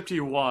only shipped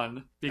you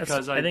one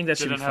because I think that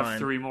didn't have fine.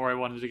 3 more I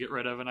wanted to get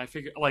rid of, and I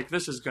figured like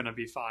this is going to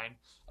be fine.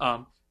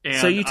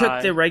 So you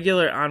took the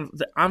regular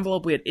the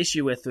envelope we had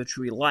issue with, which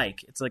we like.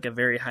 It's like a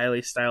very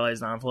highly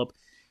stylized envelope.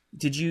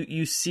 Did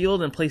you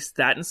sealed and placed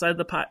that inside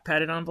the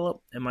padded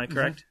envelope? Am I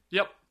correct? Mm-hmm.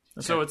 Yep.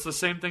 Okay. So it's the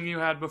same thing you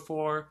had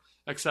before,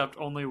 except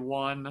only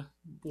one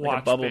watch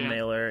like a bubble band.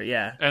 mailer,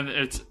 yeah. And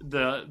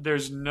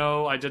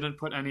I didn't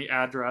put any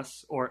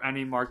address or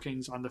any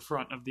markings on the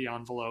front of the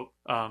envelope.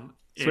 So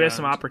we have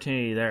some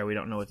opportunity there. We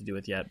don't know what to do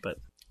with yet, but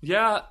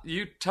yeah,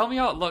 you tell me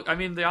how it looks. I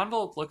mean, the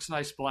envelope looks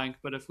nice blank,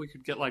 but if we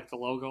could get like the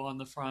logo on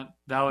the front,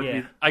 that would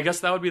be. I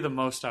guess that would be the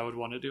most I would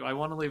want to do. I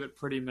want to leave it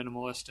pretty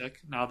minimalistic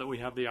now that we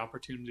have the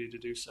opportunity to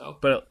do so.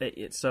 But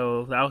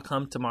so that'll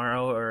come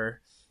tomorrow or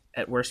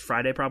at worst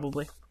Friday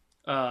probably.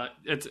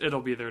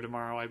 It'll be there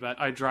tomorrow. I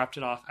bet. I dropped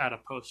it off at a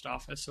post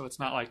office, so it's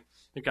not like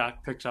it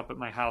got picked up at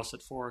my house at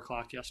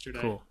 4:00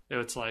 yesterday. Cool.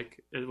 It's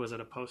like it was at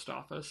a post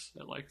office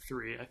at like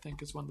 3. I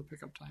think is when the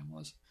pickup time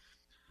was.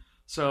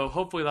 So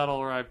hopefully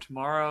that'll arrive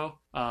tomorrow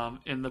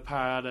in the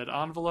padded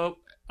envelope.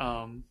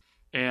 And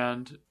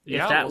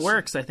if that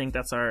works, I think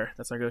that's our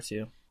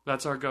go-to.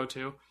 That's our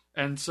go-to.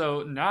 And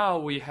so now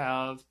we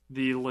have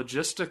the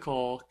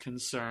logistical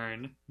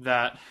concern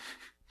that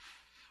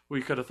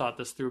we could have thought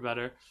this through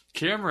better.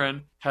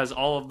 Cameron has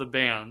all of the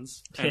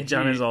bands. And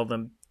John has all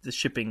the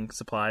shipping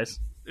supplies.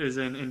 Is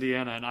in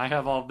Indiana, and I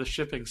have all of the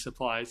shipping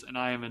supplies, and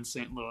I am in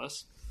St.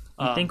 Louis.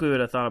 I think we would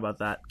have thought about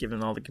that,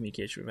 given all the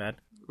communication we've had.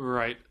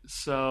 Right.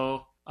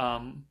 So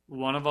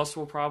one of us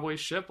will probably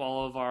ship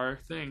all of our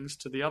things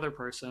to the other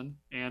person,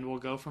 and we'll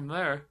go from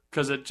there.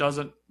 Because it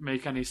doesn't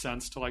make any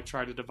sense to like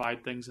try to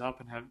divide things up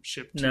and have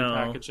ship 2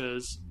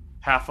 packages,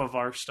 half of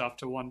our stuff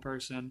to one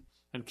person,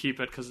 and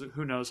keep it. Because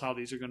who knows how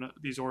these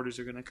orders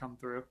are gonna come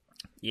through.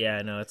 Yeah,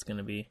 I know it's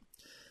gonna be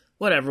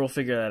whatever. We'll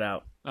figure that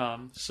out.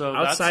 So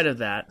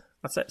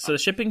so the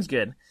shipping's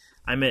good.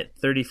 I'm at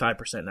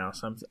 35% now,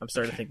 so I'm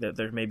starting to think that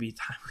there may be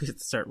time we have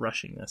to start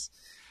rushing this.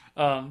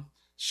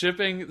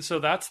 Shipping, so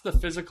that's the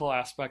physical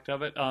aspect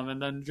of it.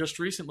 And then just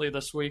recently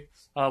this week,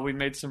 we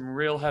made some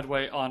real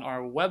headway on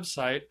our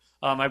website.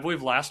 I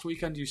believe last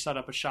weekend you set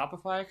up a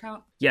Shopify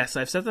account? Yes,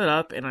 I've set that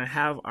up, and I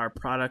have our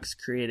products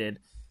created.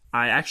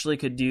 I actually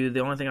could do,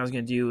 the only thing I was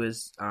going to do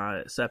is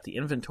set up the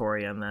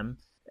inventory on them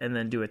and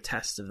then do a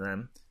test of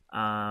them.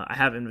 I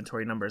have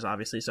inventory numbers,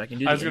 obviously, so I can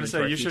do the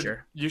inventory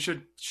feature. You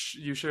should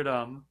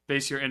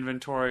base your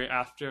inventory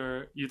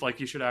after you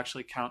should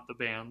actually count the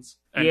bands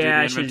and do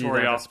the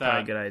inventory off that. That's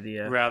probably a good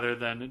idea. Rather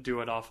than do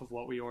it off of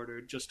what we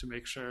ordered, just to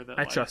make sure that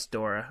I trust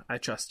Dora. I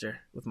trust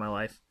her with my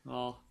life.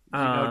 Well,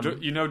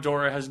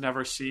 Dora has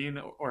never seen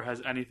or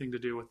has anything to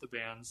do with the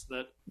bands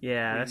that we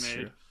that's made.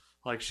 True.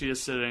 Like she is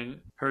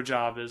sitting, her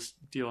job is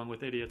dealing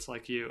with idiots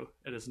like you.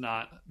 It is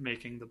not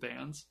making the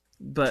bands.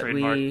 But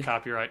trademark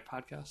copyright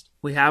podcast.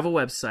 We have a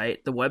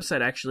website. The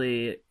website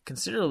actually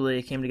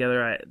considerably came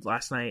together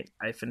last night.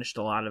 I finished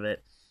a lot of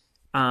it.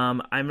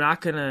 I'm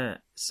not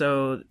gonna.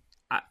 So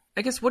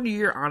I guess, what are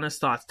your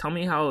honest thoughts? Tell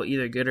me how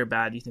either good or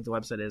bad you think the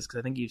website is, because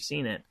I think you've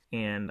seen it,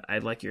 and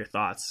I'd like your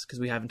thoughts because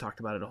we haven't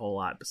talked about it a whole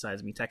lot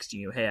besides me texting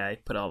you, "Hey, I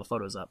put all the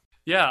photos up."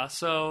 Yeah.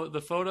 So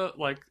the photo,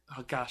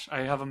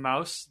 I have a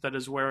mouse that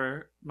is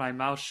where my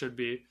mouse should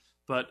be,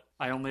 but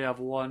I only have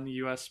one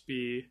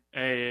USB-C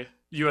to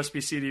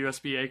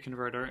USB-A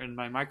converter, and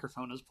my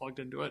microphone is plugged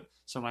into it,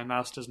 so my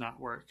mouse does not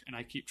work, and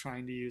I keep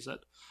trying to use it.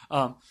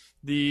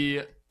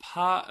 The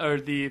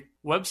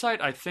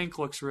website I think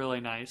looks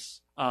really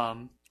nice.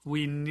 I'm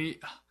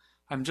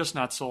just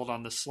not sold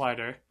on the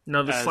slider.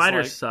 No, the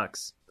slider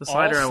sucks. The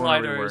slider I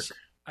want to rework.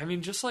 I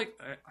mean,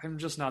 I'm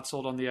just not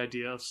sold on the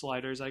idea of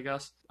sliders, I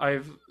guess.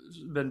 I've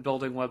been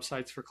building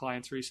websites for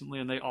clients recently,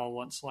 and they all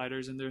want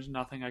sliders, and there's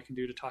nothing I can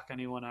do to talk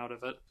anyone out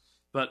of it.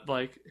 but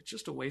like it's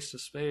just a waste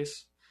of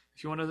space.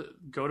 If you want to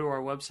go to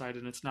our website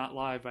and it's not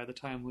live by the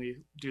time we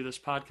do this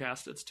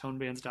podcast, it's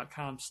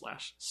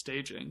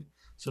tonebands.com/staging.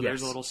 So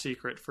there's a little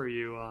secret for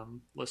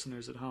you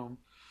listeners at home.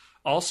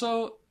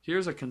 Also,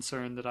 here's a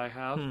concern that I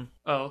have.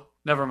 Oh,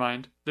 never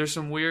mind. There's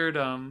some weird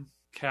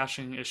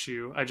caching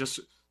issue.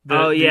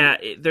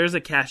 There's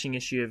a caching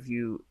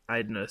issue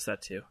I'd noticed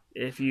that too.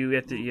 If you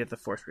have to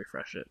force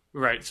refresh it.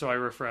 Right, so I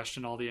refreshed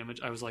and all the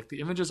I was like, the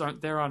images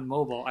aren't there on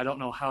mobile. I don't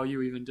know how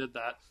you even did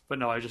that. But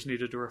no, I just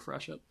needed to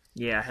refresh it.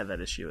 Yeah, I had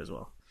that issue as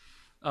well.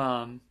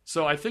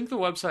 So I think the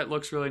website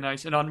looks really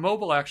nice. And on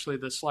mobile, actually,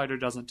 the slider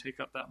doesn't take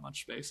up that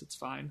much space. It's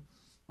fine.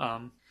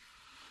 I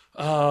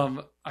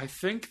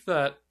think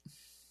that...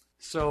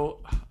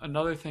 So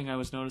another thing I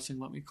was noticing,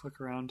 let me click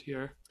around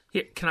here.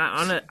 Here,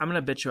 I'm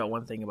gonna bitch about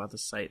one thing about the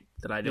site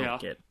that I don't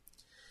get.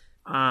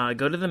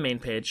 Go to the main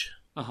page,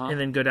 and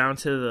then go down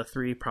to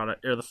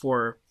the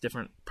 4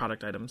 different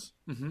product items.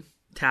 Mm-hmm.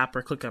 Tap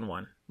or click on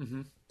one.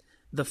 Mm-hmm.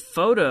 The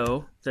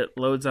photo that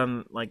loads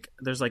on, like,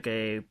 there's like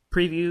a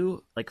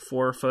preview, like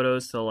 4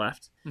 photos to the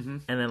left,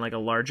 and then like a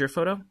larger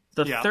photo.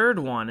 The third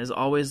one is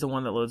always the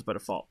one that loads by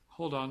default.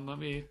 Hold on,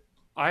 the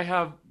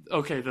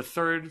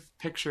third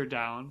picture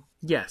down.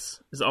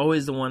 Yes, is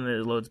always the one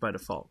that loads by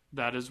default.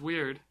 That is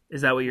weird.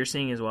 Is that what you're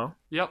seeing as well?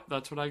 Yep,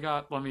 that's what I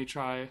got. Let me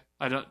try.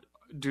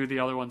 Do the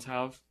other ones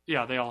have?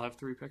 Yeah, they all have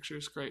 3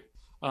 pictures. Great.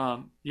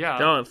 Yeah.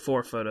 They all have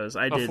 4 photos.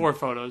 I did 4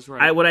 photos,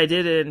 right. What I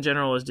did in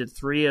general was did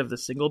 3 of the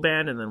single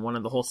band and then 1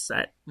 of the whole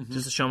set,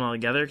 just to show them all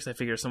together, because I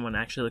figured if someone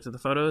actually looked at the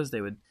photos,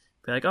 they would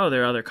be like, oh,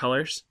 there are other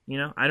colors, you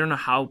know? I don't know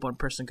how one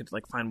person could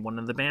like find one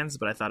of the bands,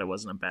 but I thought it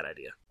wasn't a bad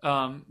idea.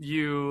 I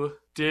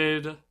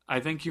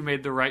think you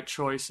made the right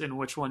choice in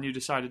which one you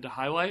decided to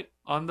highlight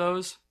on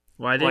those.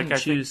 Well, I didn't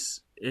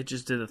choose... It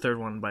just did the third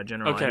one by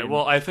general. Okay,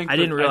 I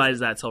didn't realize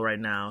that till right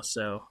now,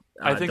 so...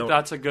 I think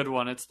that's a good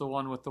one. It's the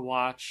one with the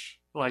watch,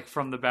 like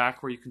from the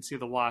back where you can see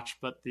the watch,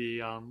 but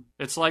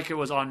it's like it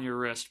was on your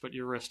wrist, but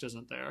your wrist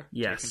isn't there.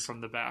 Yes. Taken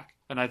from the back.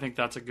 And I think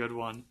that's a good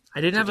one.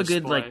 I didn't have a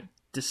good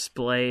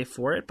display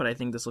for it, but I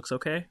think this looks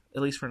okay,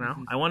 at least for now.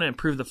 I want to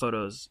improve the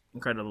photos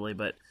incredibly,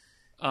 but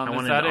I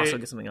wanted to also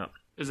get something up.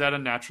 Is that a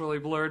naturally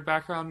blurred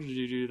background, or did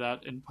you do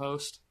that in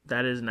post?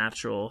 That is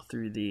natural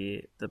through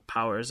the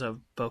powers of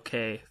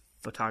bokeh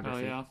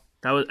photography. Oh, yeah.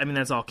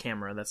 That's all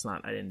camera. That's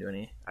not. I didn't do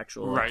any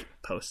actual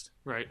post.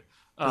 Right.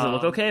 Does it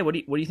look okay? What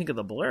do you think of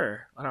the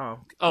blur? I don't know.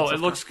 Oh, it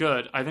looks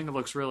good. I think it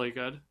looks really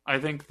good. I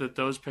think that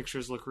those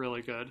pictures look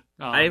really good.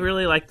 I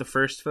really like the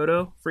first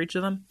photo for each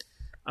of them,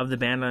 of the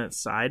band on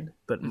its side.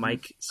 But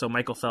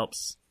Michael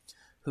Phelps,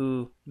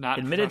 who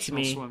admitted to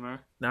me,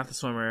 not the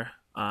swimmer,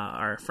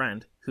 our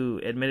friend,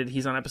 who admitted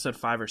he's on episode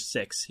 5 or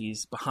 6.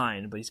 He's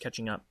behind, but he's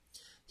catching up.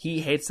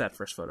 He hates that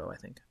first photo, I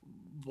think.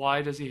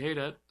 Why does he hate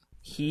it?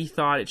 He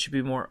thought it should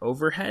be more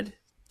overhead,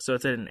 so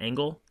it's at an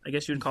angle. I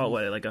guess you would call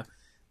it like a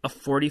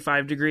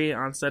 45 degree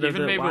onset of the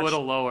maybe watch. A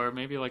little lower,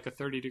 maybe like a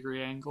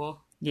 30-degree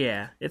angle.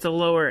 Yeah, it's a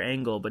lower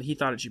angle, but he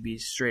thought it should be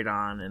straight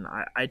on, and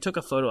I took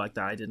a photo like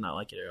that. I did not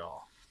like it at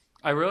all.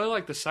 I really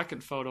like the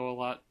second photo a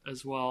lot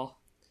as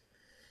well.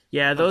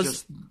 Yeah,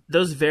 those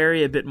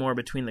vary a bit more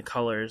between the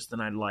colors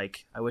than I'd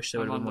like. I wish they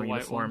would have been more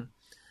uniform.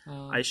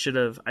 I should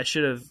have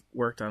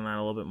worked on that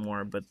a little bit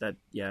more, but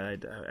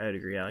I'd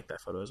agree. I like that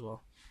photo as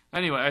well.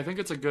 Anyway, I think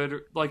it's a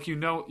good,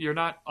 you're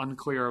not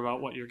unclear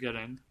about what you're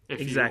getting if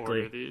you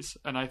order these,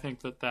 and I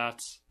think that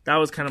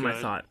was kind of my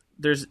thought.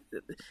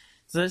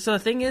 So the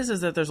thing is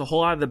that there's a whole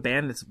lot of the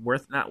band that's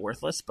not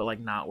worthless, but like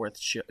not worth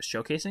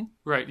showcasing.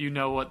 Right, you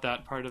know what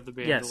that part of the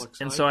band looks like.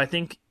 And so I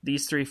think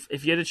these 3,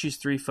 if you had to choose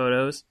 3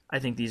 photos, I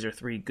think these are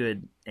 3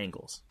 good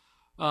angles.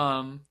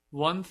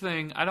 One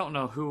thing, I don't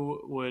know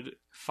who would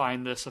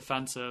find this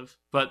offensive,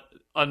 but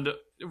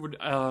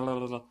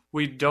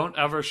we don't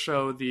ever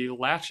show the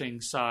latching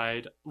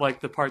side,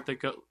 like the part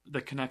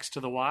that connects to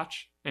the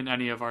watch, in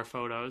any of our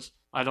photos.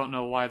 I don't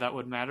know why that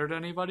would matter to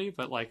anybody,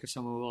 but like if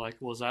someone were like,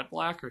 well, is that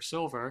black or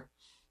silver?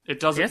 It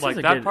doesn't, like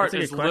that part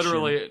is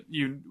literally,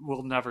 you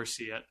will never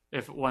see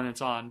it when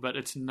it's on, but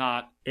it's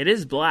not. It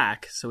is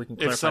black, so we can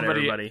clarify to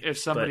everybody. If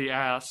somebody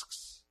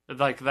asks,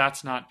 like,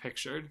 that's not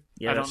pictured.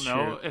 Yeah, I don't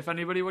know if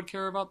anybody would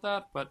care about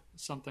that, but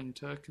something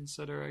to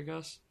consider, I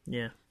guess.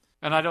 Yeah.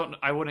 And I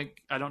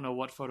don't know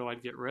what photo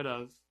I'd get rid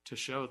of to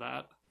show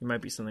that. It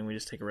might be something we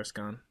just take a risk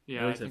on.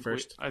 Yeah,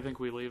 I think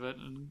we leave it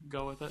and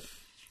go with it.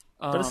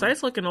 But the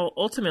site's looking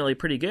ultimately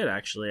pretty good,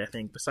 actually, I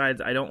think.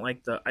 Besides, I don't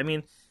like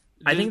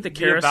I think the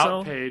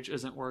carousel... The About page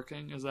isn't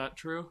working. Is that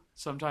true?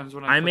 Sometimes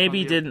when I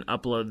maybe didn't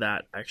upload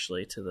that,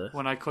 actually, to the...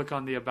 When I click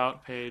on the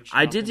About page...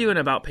 I did do an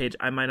About page.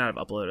 I might not have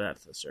uploaded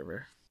that to the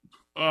server.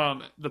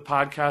 The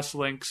podcast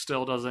link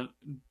still doesn't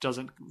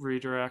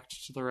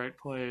redirect to the right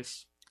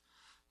place.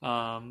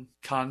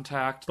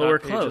 Contact, but we're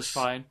page close. Is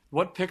fine.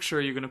 What picture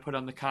are you going to put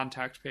on the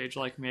contact page?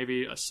 Like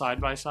maybe a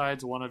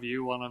side-by-sides, one of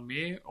you, one of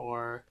me?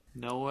 Or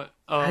no? What?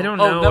 I don't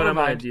know what I'm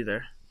going to do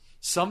there.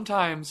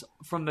 Sometimes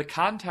from the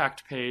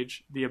contact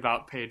page, the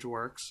About page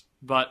works,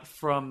 but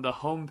from the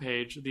home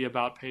page, the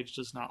About page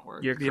does not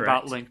work. You're the correct.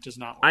 About link does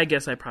not work. I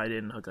guess I probably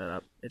didn't hook that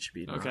up. It should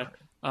be okay.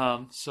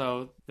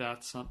 So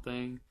that's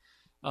something.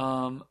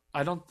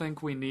 I don't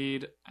think we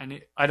need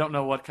any. I don't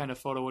know what kind of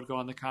photo would go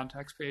on the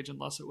contacts page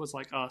unless it was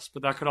like us,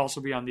 but that could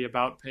also be on the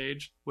about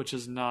page, which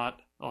is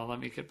not. Oh, let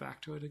me get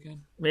back to it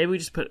again. Maybe we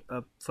just put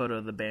a photo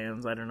of the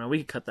bands. I don't know. We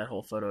could cut that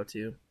whole photo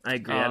too. I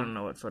agree. I don't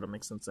know what photo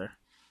makes sense there.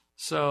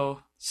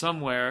 So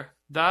somewhere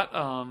that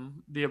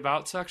the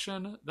about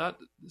section, that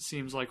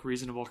seems like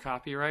reasonable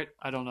copyright.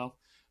 I don't know.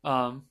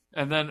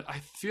 And then I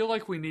feel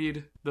like we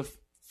need the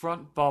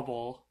front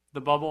bubble. The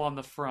bubble on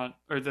the front,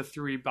 or the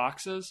 3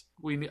 boxes,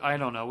 I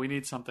don't know. We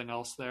need something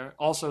else there.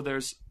 Also,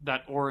 there's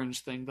that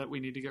orange thing that we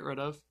need to get rid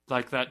of.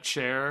 Like that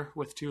chair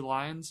with 2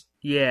 lines.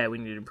 Yeah, we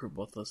need to improve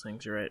both those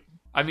things. You're right.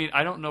 I mean,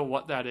 I don't know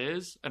what that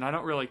is, and I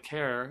don't really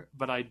care,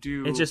 but I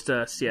do. It's just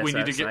a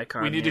CSS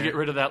icon. We need to get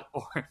rid of that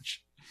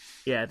orange.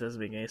 Yeah, it doesn't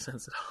make any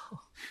sense at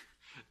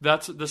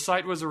all. The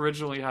site was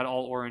originally had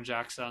all orange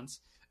accents,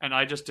 and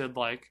I just did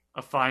like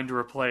a find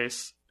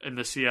replace in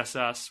the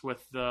CSS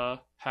with the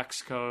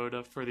hex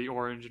code for the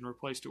orange and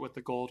replaced it with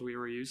the gold we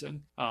were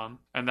using.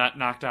 And that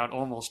knocked out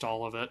almost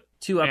all of it.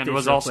 2 updates. And it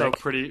was also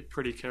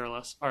pretty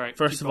careless. All right.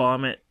 First of all,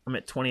 I'm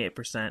at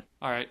 28%.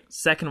 All right.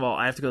 Second of all,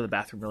 I have to go to the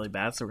bathroom really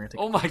bad, so we're gonna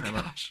take. Oh my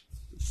gosh,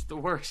 it's the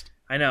worst.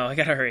 I know. I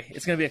gotta hurry.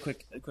 It's gonna be a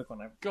quick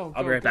one.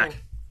 I'll be right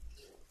back.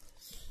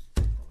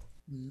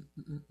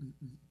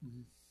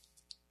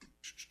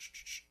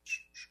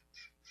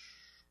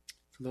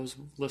 For those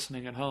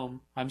listening at home,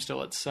 I'm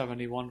still at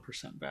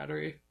 71%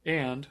 battery,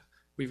 and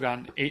we've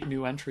gotten 8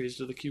 new entries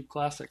to the Cube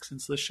Classic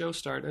since the show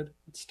started.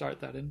 Let's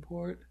start that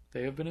import.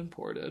 They have been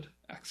imported.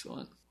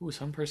 Excellent. Ooh,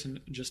 some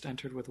person just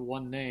entered with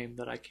one name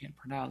that I can't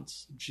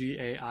pronounce.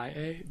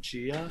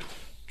 Gaia?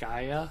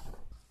 Gaia?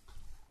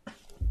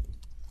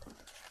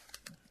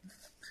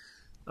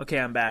 Okay,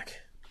 I'm back.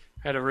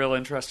 Had a real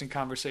interesting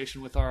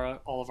conversation with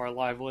all of our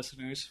live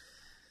listeners.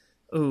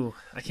 Ooh,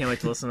 I can't wait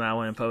to listen to that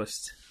one in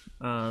post.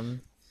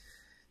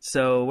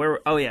 So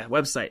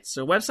website.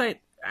 So website,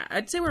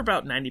 I'd say we're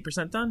about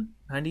 90% done.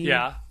 90,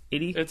 yeah,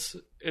 80.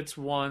 It's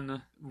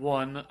one.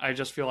 I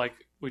just feel like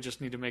we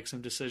just need to make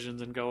some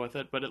decisions and go with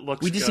it. But it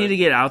looks. We just good. need to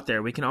get out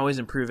there. We can always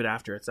improve it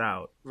after it's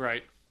out.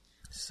 Right.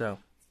 So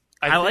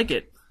I like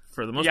it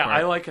for the most part. Yeah,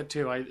 I like it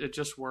too. It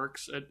just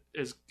works.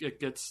 It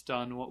gets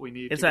done what we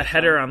need. It's that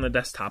header on the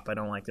desktop I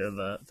don't like,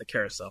 the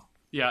carousel.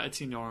 Yeah,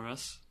 it's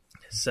enormous.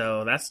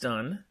 So that's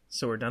done.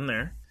 So we're done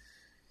there,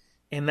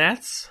 and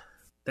that's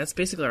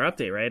basically our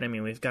update, right? I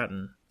mean, we're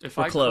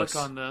close.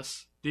 Click on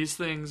this, these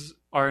things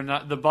are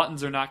not, the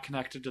buttons are not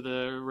connected to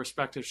the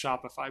respective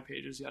Shopify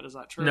pages yet. Is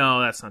that true?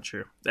 No, that's not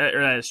true.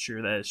 That is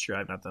true. That is true.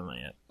 I've not done that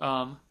yet.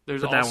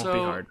 There's but also that won't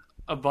be hard.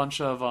 A bunch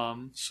of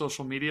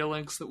social media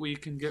links that we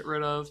can get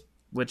rid of,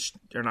 which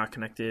are not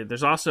connected.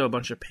 There's also a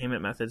bunch of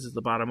payment methods at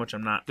the bottom, which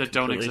I'm not that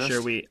don't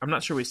exist. I'm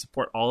not sure we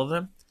support all of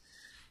them.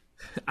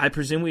 I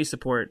presume we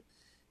support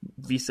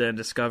Visa and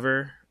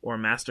Discover or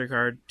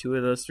MasterCard, 2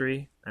 of those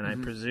 3, and I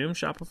presume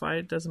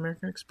Shopify does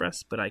American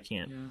Express, but I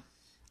can't. Yeah.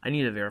 I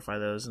need to verify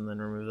those and then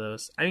remove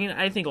those. I mean,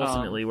 I think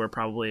ultimately we're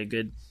probably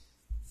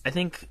I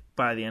think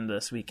by the end of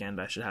this weekend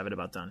I should have it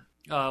about done.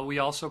 We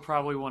also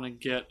probably want to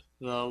get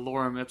the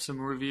Lorem Ipsum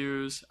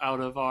reviews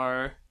out of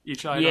our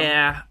each item.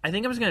 Yeah, I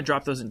think I'm just going to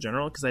drop those in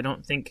general because I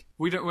don't think...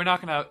 We're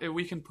not going to...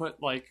 We can put,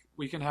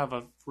 we can have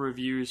a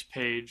reviews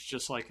page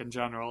just, in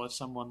general if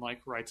someone,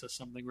 writes us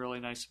something really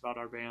nice about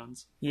our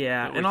bands.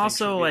 Yeah, and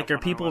also, are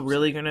people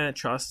really going to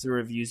trust the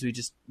reviews we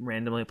just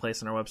randomly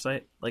place on our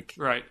website?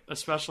 Right,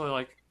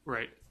 especially,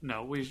 right.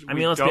 No, let's be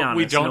honest.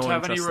 We don't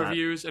have any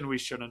reviews, and we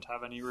shouldn't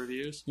have any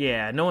reviews.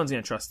 Yeah, no one's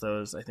going to trust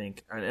those, I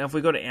think. And if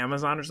we go to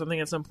Amazon or something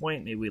at some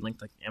point, maybe we link,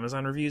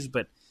 Amazon reviews,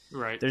 but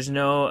there's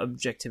no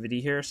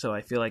objectivity here, so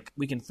I feel like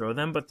we can throw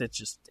them, but it's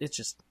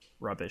just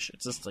rubbish.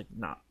 It's just,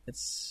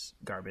 it's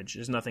garbage.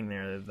 There's nothing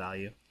there of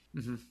value.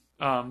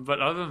 Mm-hmm.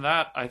 But other than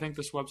that, I think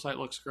this website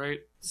looks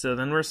great. So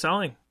then we're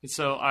selling.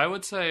 So I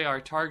would say our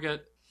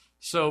target...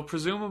 So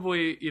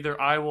presumably either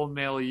I will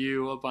mail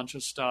you a bunch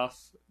of stuff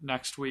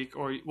next week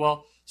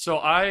so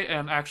I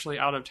am actually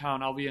out of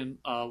town. I'll be in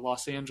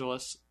Los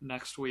Angeles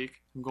next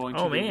week. I'm going to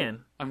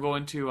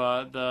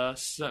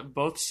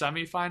both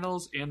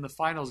semifinals and the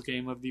finals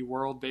game of the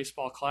World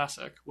Baseball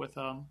Classic with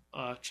a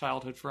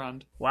childhood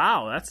friend.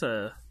 Wow,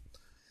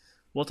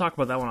 we'll talk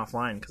about that one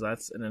offline because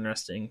that's an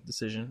interesting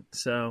decision.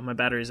 So my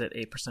battery's at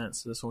 8%,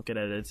 so this won't get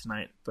edited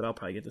tonight, but I'll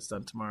probably get this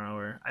done tomorrow,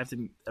 or I have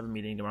to have a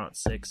meeting tomorrow at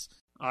 6.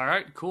 All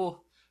right,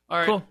 cool. All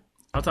right. Cool.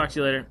 I'll talk to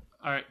you later.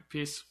 All right,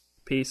 peace.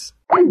 Peace.